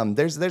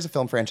 There's a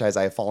film franchise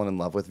I have fallen in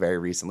love with very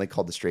recently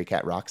called the Stray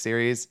Cat Rock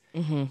series,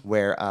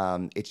 where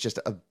it's just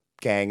a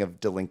gang of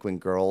delinquent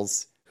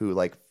girls who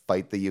like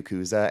fight the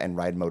Yakuza and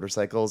ride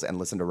motorcycles and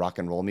listen to rock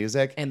and roll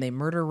music. And they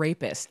murder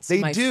rapists.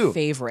 They My do.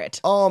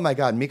 favorite. Oh my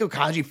God, Miko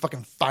Kaji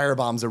fucking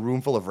firebombs a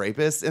room full of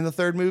rapists in the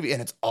third movie,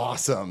 and it's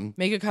awesome.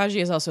 Meiko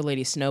Kaji is also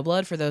Lady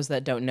Snowblood. For those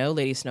that don't know,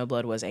 Lady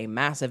Snowblood was a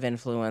massive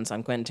influence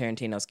on Quentin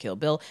Tarantino's Kill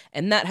Bill,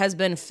 and that has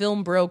been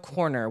Film Bro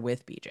Corner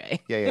with BJ.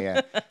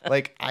 Yeah.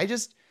 Like,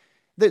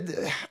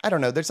 I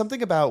don't know. There's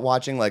something about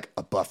watching like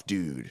a buff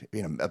dude,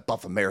 you know, a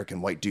buff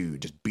American white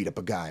dude just beat up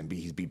a guy and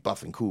be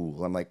buff and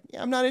cool. I'm like,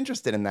 yeah, I'm not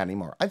interested in that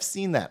anymore. I've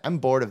seen that. I'm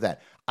bored of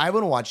that. I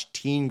want to watch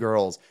teen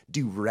girls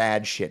do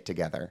rad shit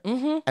together.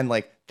 And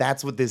like,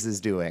 that's what this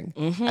is doing.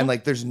 And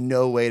like, there's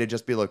no way to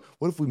just be like,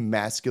 what if we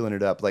masculine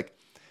it up? Like,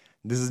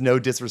 this is no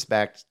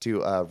disrespect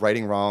to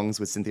Righting Wrongs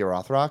with Cynthia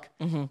Rothrock,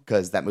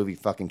 because that movie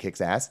fucking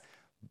kicks ass.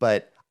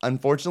 But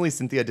unfortunately,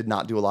 Cynthia did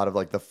not do a lot of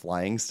like the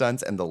flying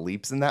stunts and the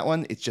leaps in that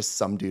one. It's just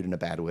some dude in a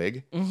bad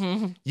wig.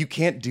 You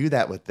can't do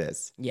that with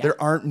this. Yeah.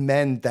 There aren't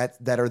men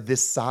that are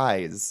this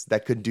size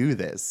that could do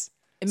this.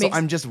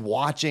 I'm just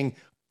watching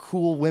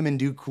cool women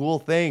do cool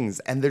things,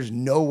 and there's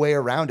no way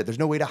around it. There's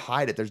no way to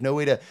hide it. There's no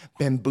way to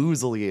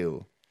bamboozle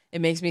you. It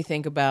makes me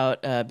think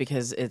about,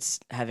 because it's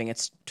having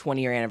its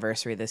 20-year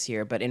anniversary this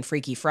year, but in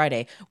Freaky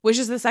Friday, which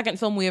is the second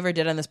film we ever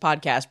did on this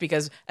podcast,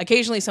 because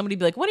occasionally somebody would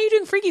be like, when are you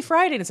doing Freaky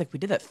Friday? And it's like, we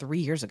did that 3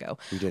 years ago.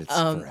 We did it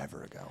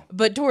forever ago.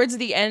 But towards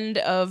the end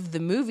of the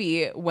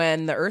movie,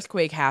 when the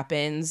earthquake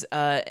happens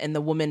and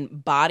the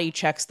woman body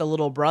checks the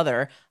little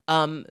brother,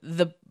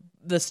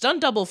 the stunt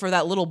double for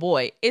that little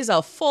boy is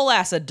a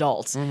full-ass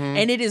adult,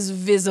 and it is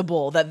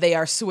visible that they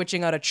are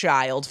switching out a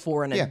child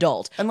for an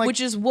adult, and like,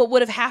 which is what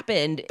would have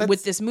happened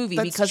with this movie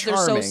because they're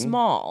so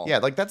small. Yeah,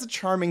 like that's a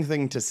charming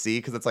thing to see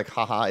because it's like,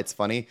 haha, it's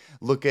funny.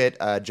 Look at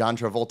John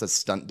Travolta's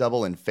stunt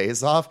double in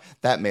Face Off.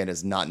 That man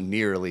is not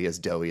nearly as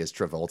doughy as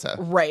Travolta.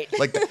 Right.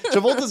 Like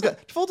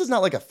Travolta's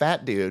not like a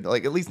fat dude,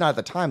 like at least not at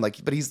the time.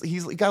 Like, but he's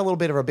got a little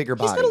bit of a bigger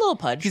body. He's got a little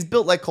pudge. He's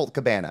built like Colt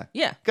Cabana.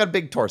 Yeah. Got a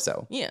big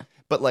torso. Yeah.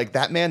 But like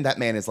that man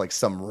is like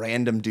some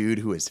random dude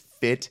who is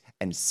fit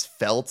and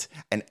svelte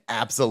and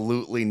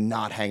absolutely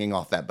not hanging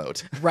off that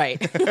boat. Right.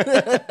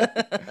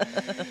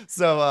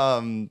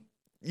 So,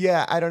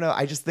 yeah, I don't know.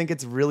 I just think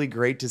it's really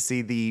great to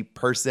see the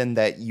person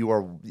that you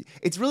are.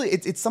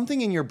 It's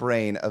something in your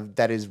brain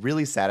that is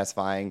really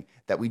satisfying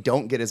that we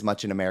don't get as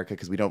much in America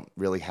because we don't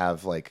really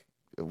have like.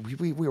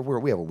 We have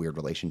a weird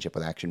relationship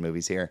with action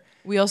movies here.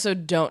 We also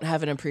don't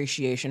have an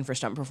appreciation for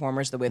stunt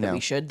performers the way that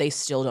we should. They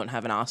still don't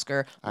have an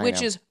Oscar,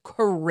 which is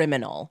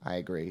criminal. I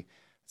agree.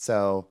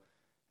 So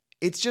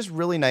it's just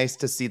really nice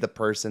to see the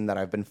person that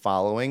I've been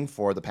following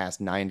for the past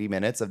 90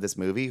 minutes of this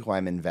movie, who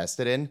I'm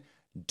invested in,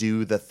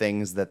 do the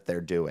things that they're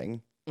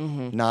doing.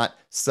 Not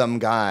some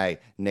guy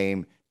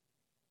named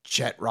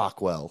Chet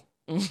Rockwell.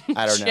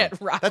 I don't know.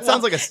 Rockwell. That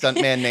sounds like a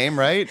stuntman name,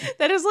 right?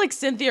 That is like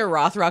Cynthia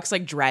Rothrock's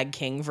like drag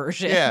king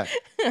version. Yeah.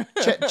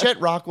 Chet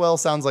Rockwell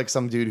sounds like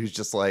some dude who's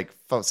just like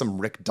some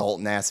Rick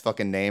Dalton ass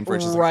fucking name for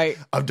it's just right.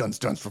 Like, I've done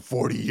stunts for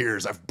 40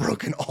 years. I've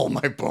broken all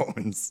my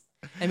bones.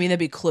 I mean, that'd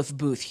be Cliff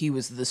Booth. He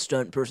was the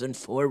stunt person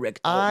for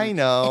Rick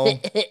Dalton.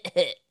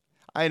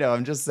 I know.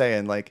 I'm just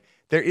saying, like,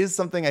 there is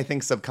something I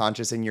think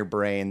subconscious in your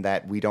brain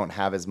that we don't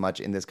have as much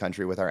in this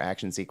country with our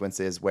action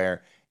sequences,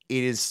 where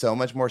it is so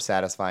much more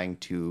satisfying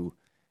to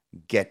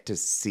get to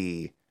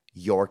see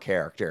your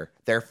character,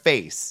 their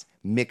face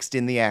mixed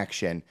in the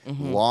action,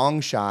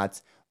 long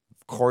shots,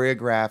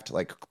 choreographed,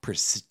 like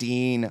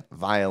pristine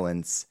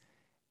violence.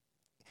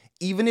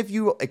 Even if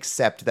you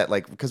accept that,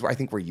 like, because I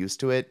think we're used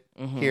to it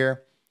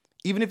here,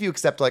 even if you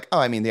accept like, oh,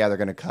 I mean, yeah, they're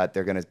going to cut,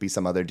 they're going to be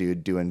some other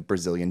dude doing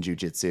Brazilian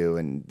jiu-jitsu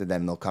and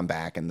then they'll come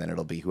back and then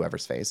it'll be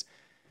whoever's face.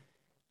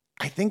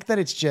 I think that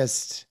it's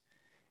just,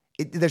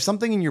 there's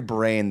something in your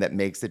brain that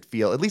makes it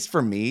feel, at least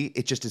for me,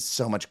 it just is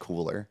so much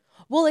cooler.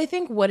 Well, I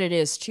think what it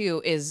is,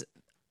 too, is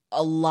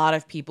a lot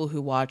of people who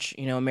watch,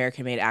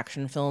 American-made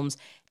action films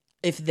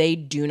if they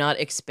do not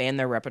expand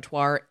their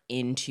repertoire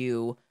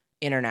into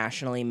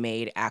internationally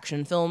made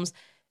action films,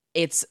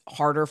 it's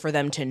harder for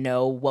them to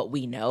know what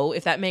we know,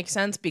 if that makes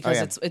sense.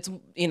 Because it's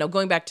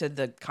going back to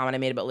the comment I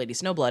made about Lady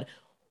Snowblood.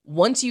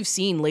 Once you've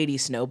seen Lady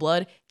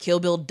Snowblood, Kill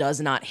Bill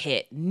does not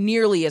hit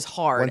nearly as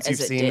hard as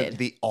it did. Once you've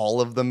seen all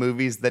of the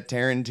movies that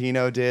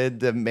Tarantino did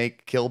to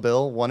make Kill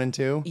Bill 1 and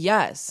 2?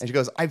 Yes. And she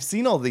goes, I've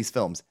seen all these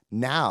films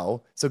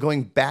now, so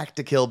going back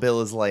to Kill Bill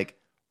is like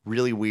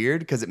really weird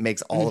because it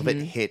makes all of it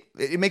hit.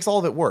 It makes all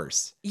of it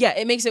worse. Yeah,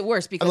 it makes it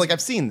worse because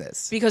I've seen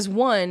this. Because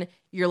one,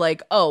 you're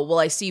like, oh, well,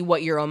 I see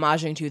what you're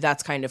homaging to.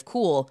 That's kind of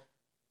cool.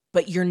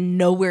 But you're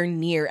nowhere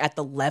near at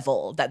the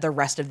level that the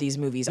rest of these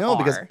movies are. No,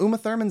 because Uma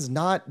Thurman's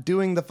not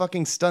doing the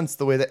fucking stunts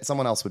the way that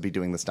someone else would be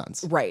doing the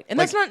stunts. Right. And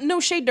that's not no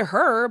shade to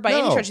her by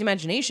any stretch of the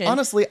imagination.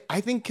 Honestly,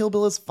 I think Kill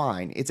Bill is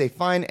fine. It's a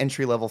fine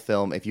entry-level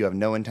film if you have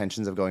no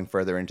intentions of going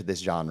further into this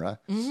genre.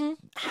 Mm-hmm.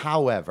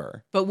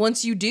 However. But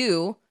once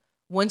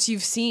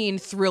you've seen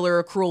Thriller,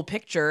 A Cruel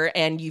Picture,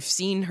 and you've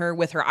seen her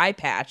with her eye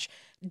patch,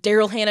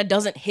 Daryl Hannah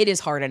doesn't hit as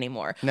hard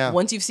anymore. No.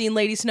 Once you've seen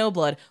Lady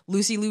Snowblood,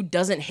 Lucy Liu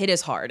doesn't hit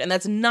as hard. And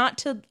that's not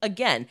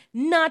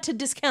to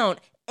discount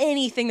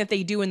anything that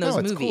they do in those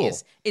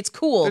movies. Cool. It's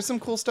cool. There's some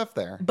cool stuff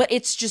there. But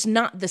it's just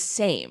not the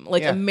same.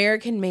 Like,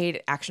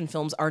 American-made action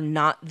films are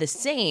not the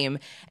same.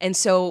 And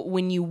so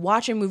when you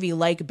watch a movie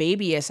like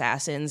Baby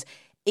Assassins,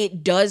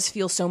 it does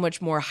feel so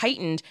much more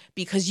heightened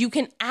because you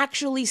can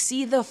actually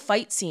see the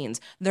fight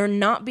scenes. They're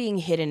not being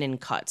hidden in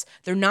cuts.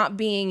 They're not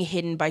being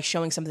hidden by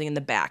showing something in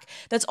the back.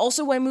 That's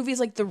also why movies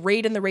like The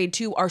Raid and The Raid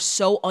 2 are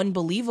so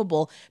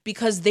unbelievable,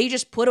 because they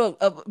just put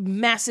a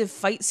massive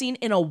fight scene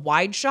in a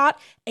wide shot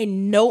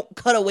and no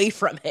cut away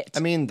from it. I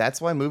mean, that's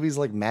why movies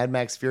like Mad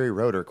Max Fury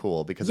Road are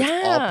cool, because it's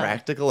all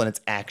practical and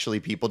it's actually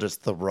people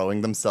just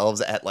throwing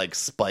themselves at like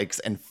spikes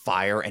and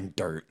fire and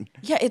dirt.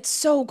 Yeah, it's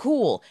so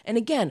cool. And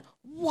again,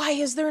 why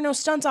is there no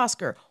stunts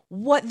Oscar?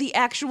 What the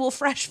actual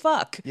fresh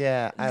fuck?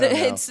 Yeah, I don't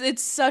know.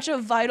 It's such a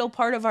vital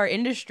part of our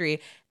industry,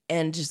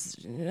 and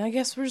just I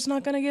guess we're just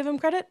not going to give him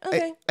credit.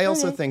 Okay. I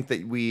also think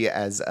that we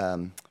as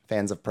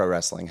fans of pro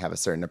wrestling have a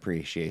certain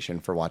appreciation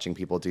for watching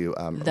people do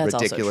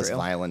ridiculous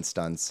violent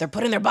stunts. They're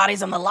putting their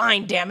bodies on the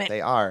line, damn it.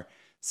 They are.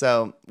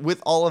 So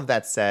with all of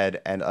that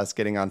said, and us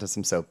getting onto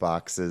some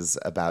soapboxes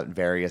about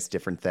various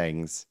different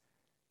things,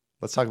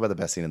 let's talk about the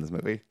best scene in this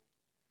movie.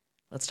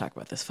 Let's talk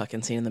about this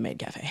fucking scene in the Maid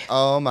Cafe.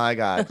 Oh my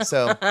God.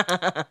 So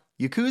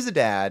Yakuza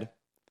dad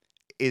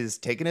is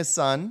taking his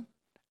son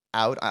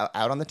out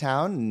on the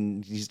town,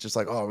 and he's just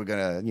like, oh, we're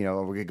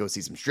gonna go see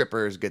some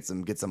strippers, get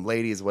some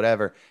ladies,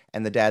 whatever.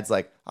 And the dad's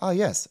like, oh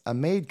yes, a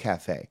maid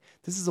cafe.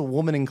 This is a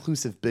woman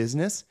inclusive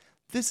business.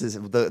 This is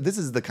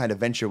the kind of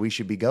venture we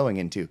should be going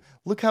into.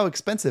 Look how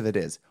expensive it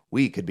is.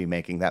 We could be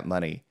making that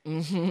money.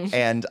 Mm-hmm.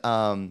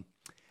 And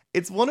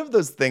it's one of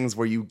those things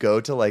where you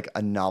go to like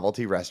a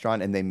novelty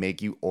restaurant and they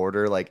make you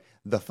order like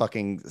the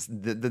fucking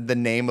the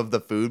name of the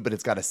food, but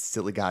it's got a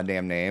silly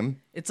goddamn name.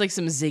 It's like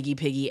some Ziggy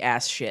Piggy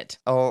ass shit.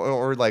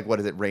 Or like, what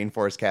is it,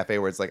 Rainforest Cafe,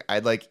 where it's like,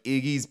 I'd like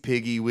Iggy's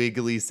Piggy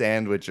Wiggly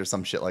sandwich or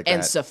some shit like that.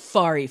 And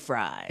safari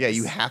fries. Yeah,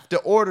 you have to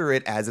order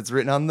it as it's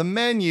written on the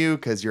menu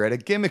because you're at a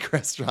gimmick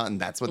restaurant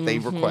and that's what they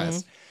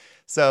request.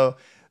 So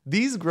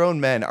these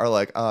grown men are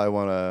like, oh, I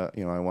want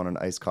an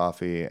iced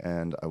coffee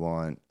and I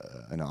want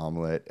an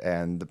omelet.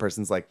 And the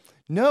person's like,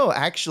 no,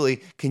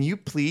 actually, can you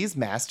please,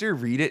 master,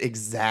 read it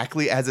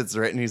exactly as it's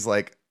written? He's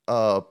like,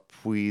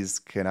 please,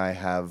 can I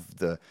have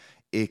the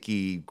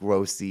icky,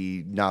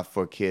 grossy, not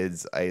for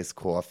kids iced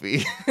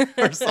coffee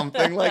or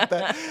something like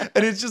that?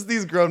 And it's just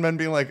these grown men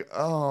being like,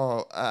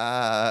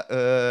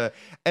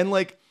 and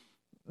like,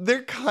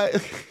 they're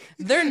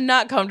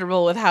not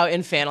comfortable with how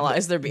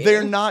infantilized they're being.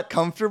 They're not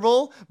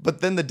comfortable,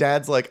 but then the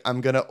dad's like,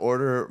 I'm gonna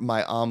order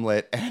my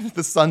omelet, and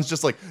the son's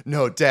just like,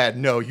 no, Dad,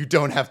 no, you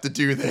don't have to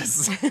do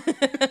this.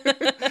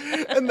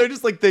 And they're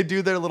just like, they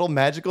do their little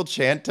magical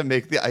chant to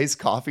make the iced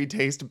coffee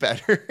taste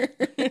better.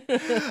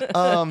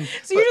 So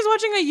you're just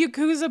watching a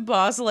Yakuza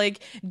boss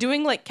like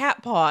doing like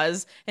cat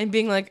paws and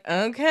being like,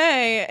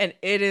 okay, and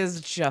it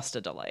is just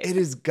a delight. It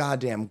is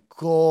goddamn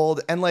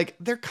gold. And like,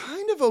 they're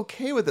kind of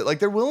okay with it. Like,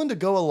 they're willing to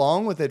go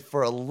along with it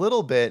for a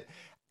little bit.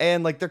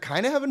 And like, they're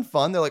kind of having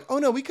fun. They're like, oh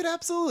no, we could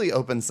absolutely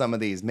open some of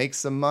these, make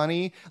some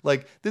money.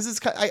 Like, this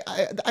is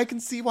I can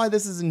see why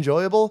this is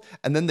enjoyable.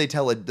 And then they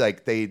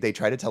they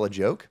try to tell a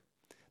joke.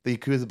 The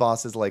Yakuza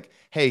boss is like,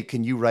 hey,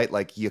 can you write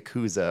like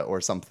Yakuza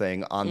or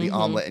something on the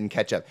omelet and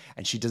ketchup?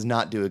 And she does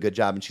not do a good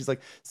job. And she's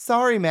like,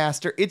 sorry,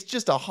 master, it's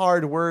just a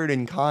hard word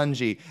in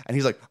kanji. And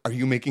he's like, are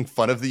you making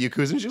fun of the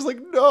Yakuza? And she's like,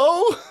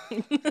 no.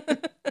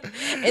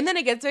 And then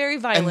it gets very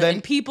violent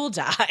and people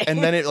die. And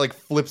then it like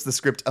flips the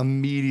script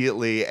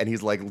immediately. And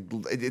he's like,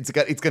 it's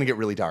going to get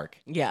really dark.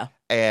 Yeah.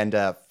 And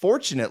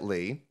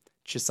fortunately,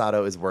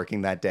 Chisato is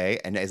working that day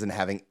and isn't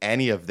having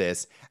any of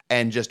this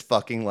and just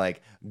fucking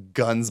like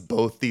guns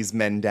both these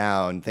men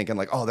down thinking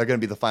like, oh, they're going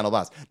to be the final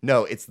boss.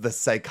 No, it's the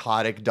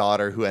psychotic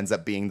daughter who ends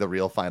up being the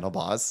real final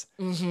boss.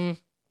 Mm-hmm.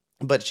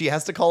 But she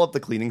has to call up the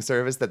cleaning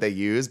service that they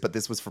use, but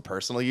this was for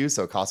personal use,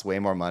 so it costs way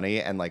more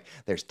money and like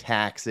there's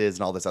taxes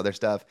and all this other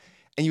stuff.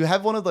 and you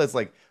have one of those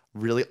like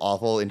really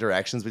awful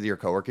interactions with your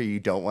coworker you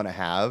don't want to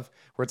have,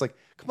 where it's like,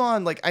 come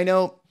on, like I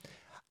know.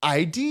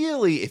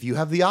 Ideally, if you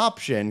have the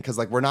option, because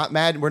like we're not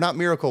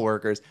miracle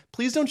workers,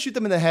 please don't shoot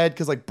them in the head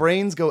because like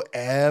brains go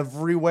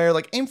everywhere.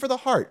 Like aim for the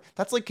heart.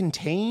 That's like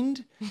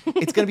contained.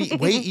 It's gonna be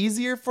way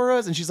easier for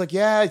us. And she's like,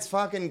 yeah, it's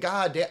fucking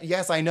goddamn.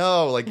 Yes, I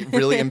know. Like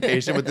really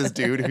impatient with this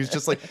dude who's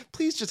just like,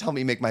 please just help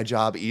me make my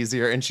job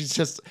easier. And she's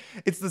just,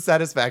 it's the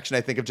satisfaction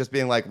I think of just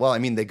being like, well, I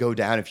mean, they go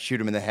down if you shoot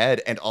them in the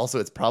head, and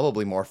also it's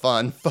probably more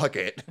fun. Fuck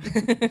it.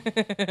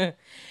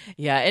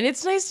 Yeah, and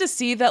it's nice to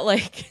see that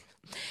like.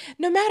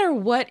 No matter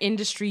what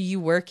industry you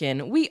work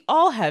in, we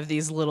all have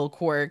these little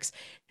quirks.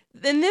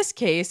 In this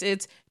case,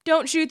 it's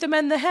don't shoot them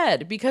in the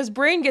head because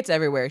brain gets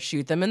everywhere.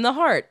 Shoot them in the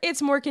heart.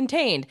 It's more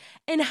contained.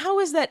 And how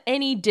is that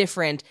any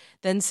different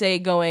than, say,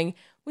 going,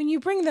 when you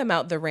bring them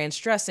out the ranch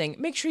dressing,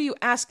 make sure you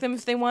ask them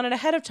if they want it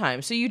ahead of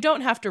time so you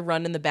don't have to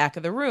run in the back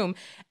of the room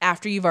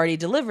after you've already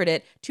delivered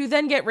it to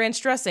then get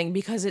ranch dressing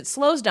because it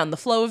slows down the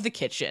flow of the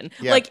kitchen.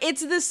 Yep. Like,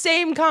 it's the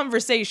same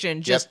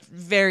conversation, just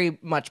very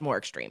much more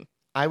extreme.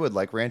 I would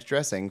like ranch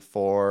dressing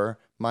for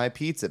my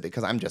pizza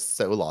because I'm just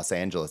so Los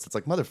Angeles. It's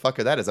like,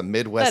 motherfucker, that is a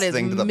Midwest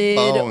thing to the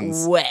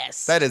bones.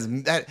 Midwest.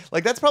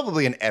 That's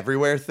probably an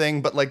everywhere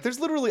thing, but like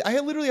I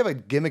literally have a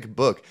gimmick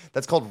book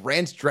that's called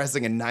Ranch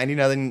Dressing and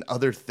 99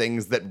 other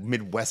things that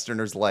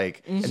Midwesterners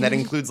like. And that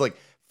includes like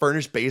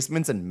furnished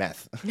basements and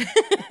meth.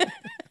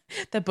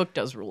 That book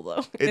does rule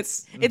though.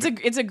 It's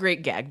a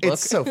great gag book.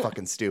 It's so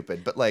fucking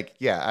stupid. But like,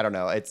 yeah, I don't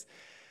know.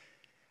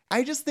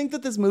 I just think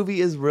that this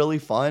movie is really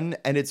fun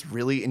and it's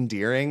really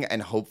endearing,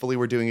 and hopefully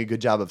we're doing a good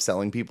job of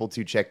selling people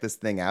to check this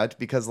thing out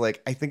because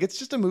like I think it's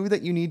just a movie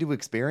that you need to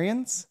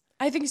experience.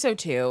 I think so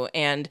too.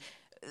 And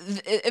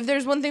if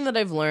there's one thing that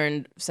I've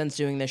learned since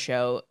doing this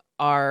show,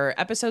 are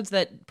episodes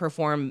that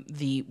perform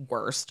the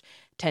worst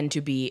tend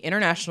to be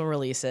international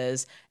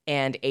releases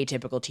and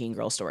atypical teen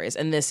girl stories.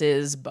 And this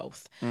is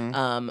both.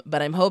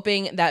 But I'm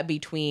hoping that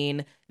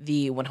between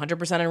the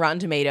 100% on Rotten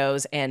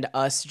Tomatoes and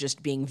us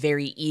just being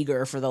very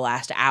eager for the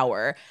last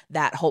hour,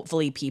 that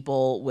hopefully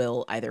people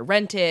will either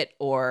rent it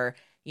or,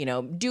 you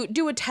know,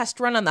 do a test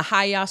run on the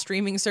Hiya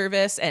streaming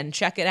service and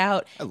check it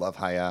out. I love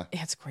Hiya.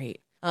 It's great.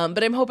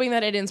 But I'm hoping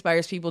that it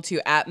inspires people to,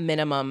 at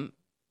minimum,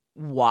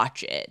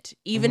 watch it.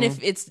 Even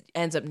if it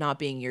ends up not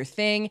being your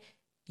thing,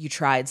 you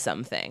tried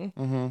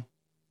something.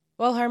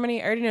 Well,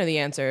 Harmony, I already know the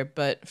answer,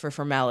 but for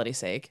formality's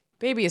sake,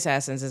 Baby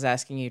Assassins is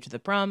asking you to the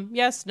prom.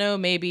 Yes, no,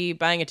 maybe,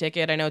 buying a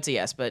ticket. I know it's a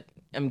yes, but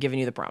I'm giving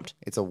you the prompt.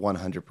 It's a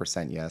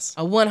 100% yes.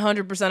 A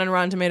 100% on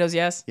Rotten Tomatoes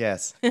yes?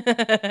 Yes.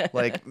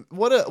 Like,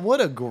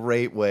 what a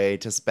great way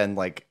to spend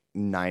like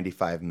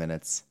 95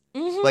 minutes.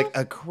 Like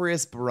a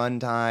crisp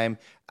runtime.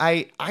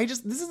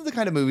 This is the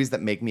kind of movies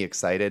that make me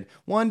excited.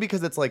 One,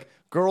 because it's like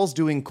girls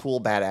doing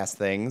cool, badass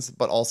things,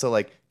 but also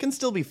like can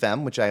still be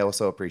femme, which I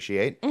also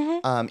appreciate.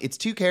 It's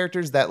two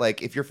characters that,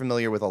 like, if you're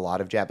familiar with a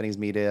lot of Japanese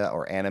media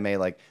or anime,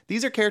 like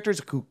these are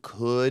characters who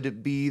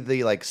could be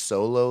the like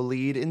solo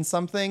lead in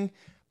something,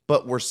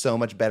 but we're so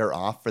much better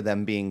off for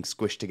them being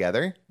squished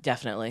together.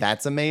 Definitely.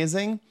 That's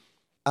amazing.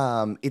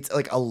 It's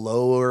like a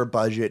lower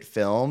budget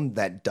film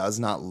that does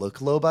not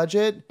look low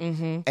budget.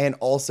 And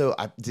also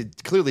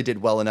clearly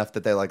did well enough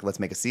that they're like, let's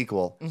make a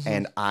sequel.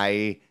 And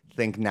I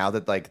think now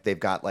that like they've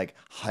got like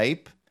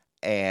hype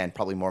and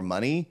probably more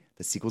money,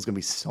 the sequel's gonna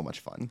be so much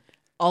fun.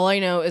 All I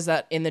know is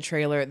that in the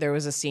trailer, there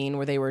was a scene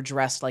where they were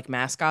dressed like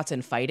mascots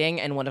and fighting.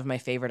 And one of my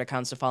favorite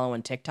accounts to follow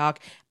on TikTok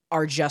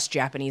are just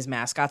Japanese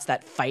mascots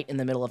that fight in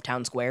the middle of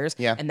town squares.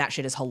 Yeah. And that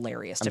shit is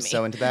hilarious to me. I'm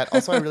so into that.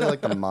 Also, I really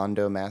like the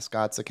Mondo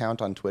Mascots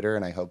account on Twitter,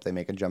 and I hope they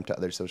make a jump to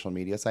other social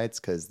media sites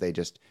because they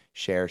just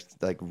share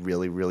like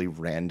really, really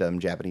random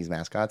Japanese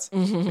mascots.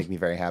 Make me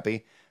very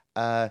happy.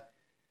 Yeah,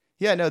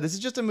 no, this is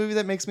just a movie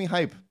that makes me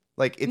hype.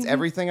 Like, it's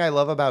everything I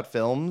love about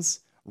films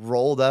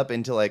rolled up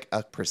into like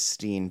a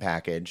pristine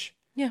package.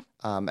 Yeah.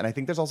 And I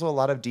think there's also a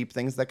lot of deep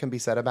things that can be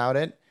said about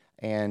it,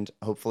 and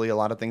hopefully a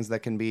lot of things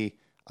that can be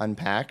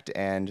unpacked,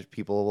 and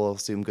people will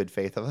assume good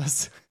faith of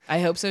us. I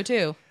hope so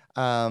too.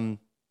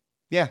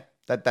 Yeah,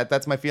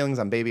 that's my feelings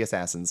on Baby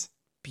Assassins.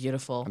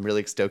 Beautiful. I'm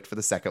really stoked for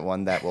the second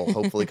one that will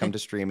hopefully come to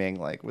streaming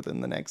like within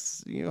the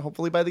next,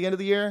 hopefully by the end of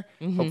the year.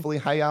 Hopefully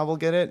Hiya will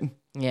get it.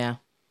 Yeah,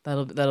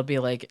 that'll be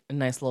like a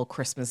nice little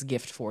Christmas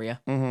gift for you.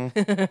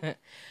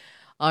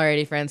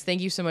 Alrighty, friends.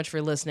 Thank you so much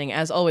for listening.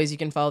 As always, you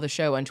can follow the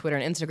show on Twitter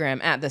and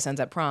Instagram at This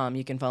Ends at Prom.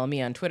 You can follow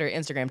me on Twitter,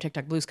 Instagram,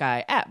 TikTok, Blue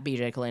Sky at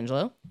BJ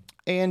Colangelo.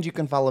 And you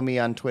can follow me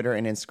on Twitter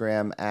and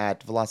Instagram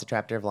at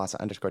Velocitraptor,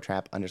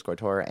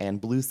 Veloci_trap_tour, and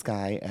Blue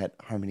Sky at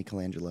Harmony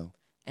Colangelo.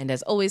 And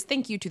as always,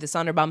 thank you to the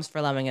Sonderbombs for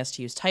allowing us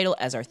to use Tidal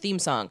as our theme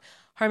song.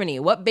 Harmony,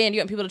 what band do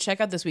you want people to check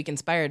out this week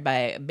inspired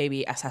by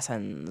Baby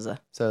Assassins?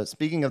 So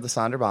speaking of the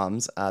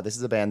Sonderbombs, this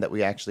is a band that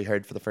we actually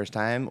heard for the first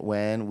time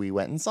when we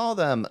went and saw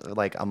them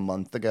like a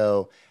month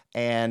ago.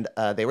 And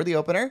they were the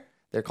opener.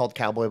 They're called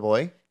Cowboy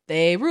Boy.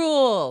 They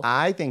rule.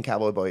 I think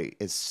Cowboy Boy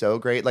is so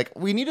great. Like,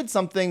 we needed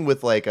something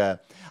with like a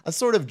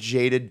sort of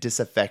jaded,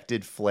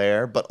 disaffected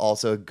flair, but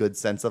also a good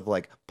sense of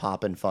like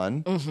pop and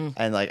fun.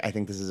 And like, I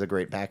think this is a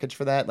great package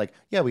for that. Like,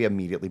 yeah, we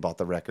immediately bought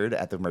the record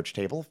at the merch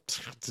table.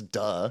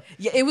 Duh.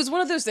 Yeah, it was one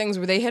of those things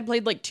where they had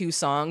played like 2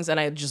 songs, and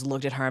I just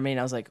looked at Harmony and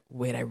I was like,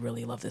 wait, I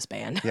really love this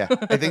band. Yeah.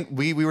 I think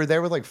we were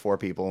there with like 4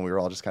 people, and we were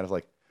all just kind of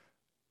like,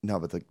 no,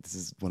 but like, this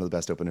is one of the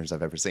best openers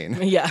I've ever seen.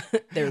 Yeah,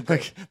 they're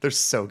great. Like, they're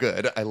so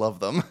good. I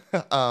love them.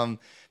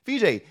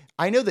 VJ,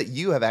 I know that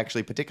you have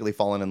actually particularly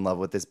fallen in love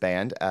with this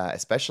band,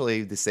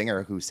 especially the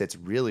singer who sits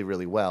really,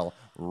 really well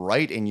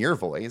right in your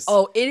voice.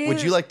 Oh, it is.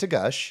 Would you like to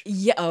gush?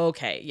 Yeah,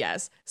 okay,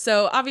 yes.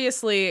 So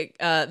obviously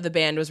the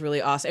band was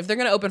really awesome. If they're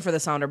going to open for the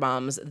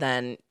Sonderbombs,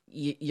 then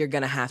you're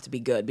going to have to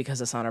be good because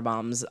the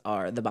Sonderbombs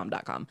are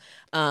thebomb.com.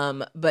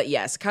 But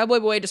yes,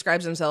 Cowboy Boy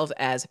describes himself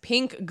as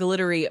pink,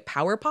 glittery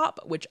power pop,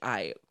 which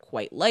I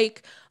quite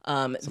like.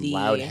 Some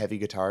loud, heavy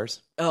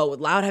guitars. Oh, with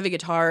loud, heavy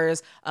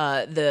guitars.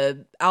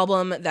 The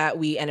album that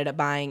we ended up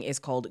buying is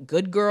called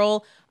Good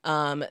Girl.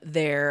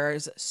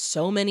 There's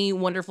so many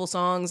wonderful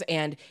songs,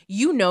 and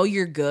you know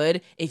you're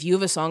good if you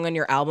have a song on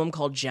your album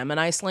called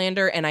Gemini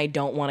Slander, and I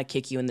don't want to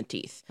kick you in the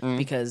teeth.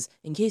 Because,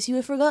 in case you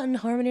have forgotten,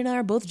 Harmony and I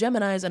are both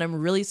Geminis, and I'm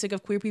really sick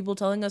of queer people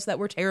telling us that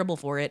we're terrible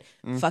for it.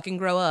 Fucking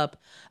grow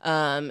up.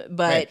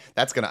 But Hey,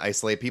 that's going to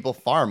isolate people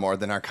far more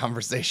than our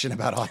conversation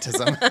about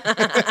autism.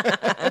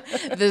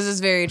 this is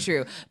very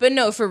true. But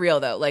no, for real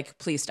though, like,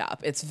 please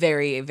stop. It's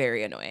very,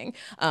 very annoying.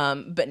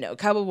 But no,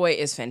 Cowboy Boy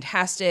is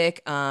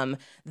fantastic.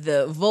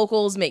 The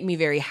vocals make me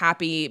very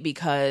happy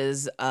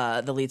because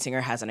the lead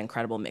singer has an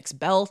incredible mixed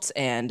belt,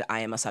 and I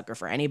am a sucker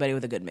for anybody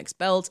with a good mixed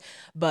belt.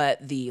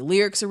 But the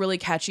lyrics are really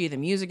catchy. The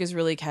music is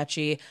really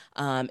catchy.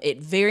 It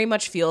very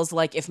much feels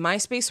like if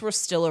MySpace were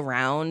still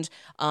around,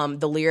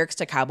 the lyrics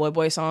to Cowboy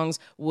Boy songs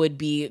would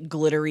be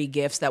glittery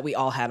gifs that we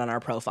all had on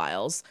our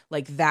profiles.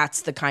 Like,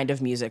 that's the kind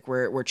of music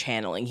we're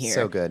channeling here.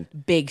 So good.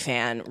 Big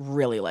fan.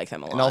 Really like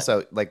them a lot. And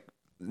also, like,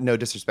 no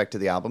disrespect to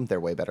the album, they're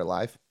way better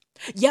live.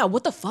 Yeah,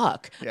 what the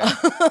fuck? Yeah.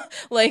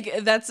 Like,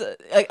 that's,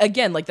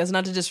 again, like, that's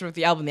not to disrespect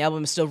the album. The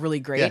album is still really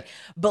great. Yeah.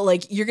 But,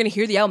 like, you're going to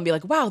hear the album and be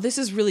like, wow, this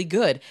is really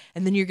good.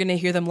 And then you're going to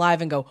hear them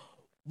live and go,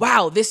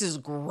 wow, this is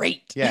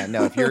great. Yeah,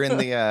 no, if you're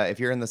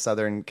in the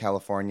Southern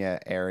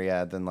California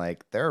area, then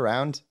like they're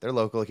around, they're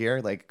local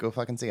here, like go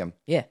fucking see them.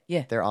 Yeah.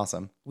 They're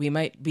awesome. We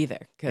might be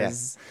there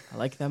because I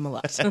like them a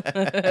lot. So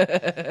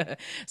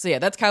yeah,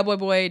 that's Cowboy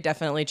Boy.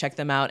 Definitely check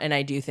them out. And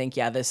I do think,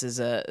 yeah, this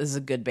is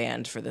a good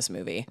band for this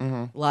movie.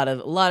 A lot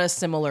of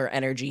similar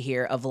energy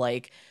here of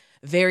like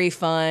very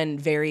fun,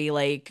 very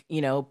like, you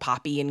know,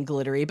 poppy and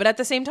glittery, but at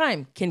the same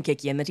time can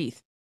kick you in the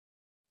teeth.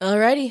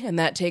 Alrighty, and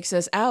that takes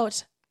us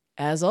out.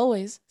 As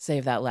always,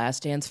 save that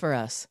last dance for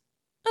us.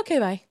 Okay,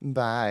 bye.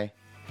 Bye.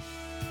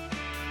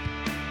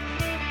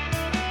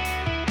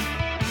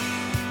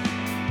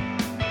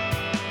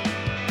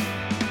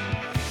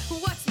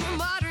 What's more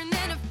modern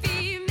than a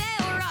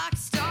female rock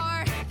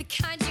star? The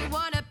kind you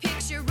wanna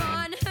picture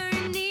on her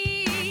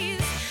knees.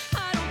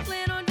 I don't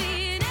plan on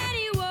being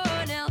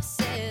anyone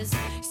else's,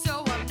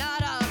 so I'm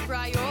not a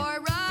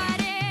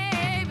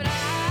priority. But I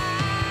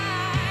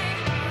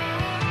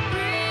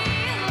realize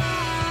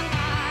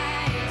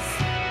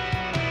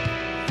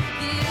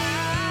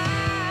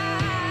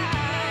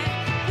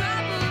that I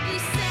probably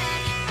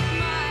set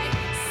my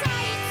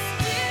sights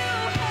too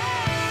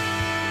high.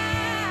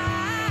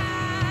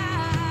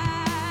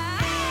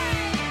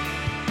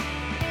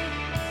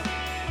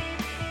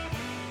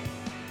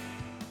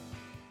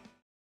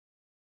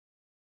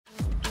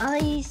 お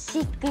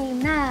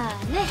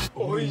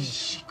い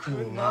しく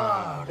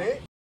なー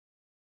れ。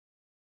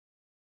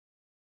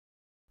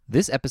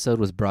 This episode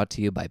was brought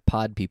to you by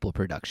Pod People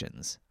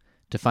Productions.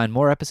 To find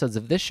more episodes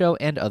of this show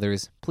and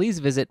others, please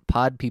visit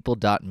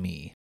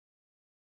podpeople.me.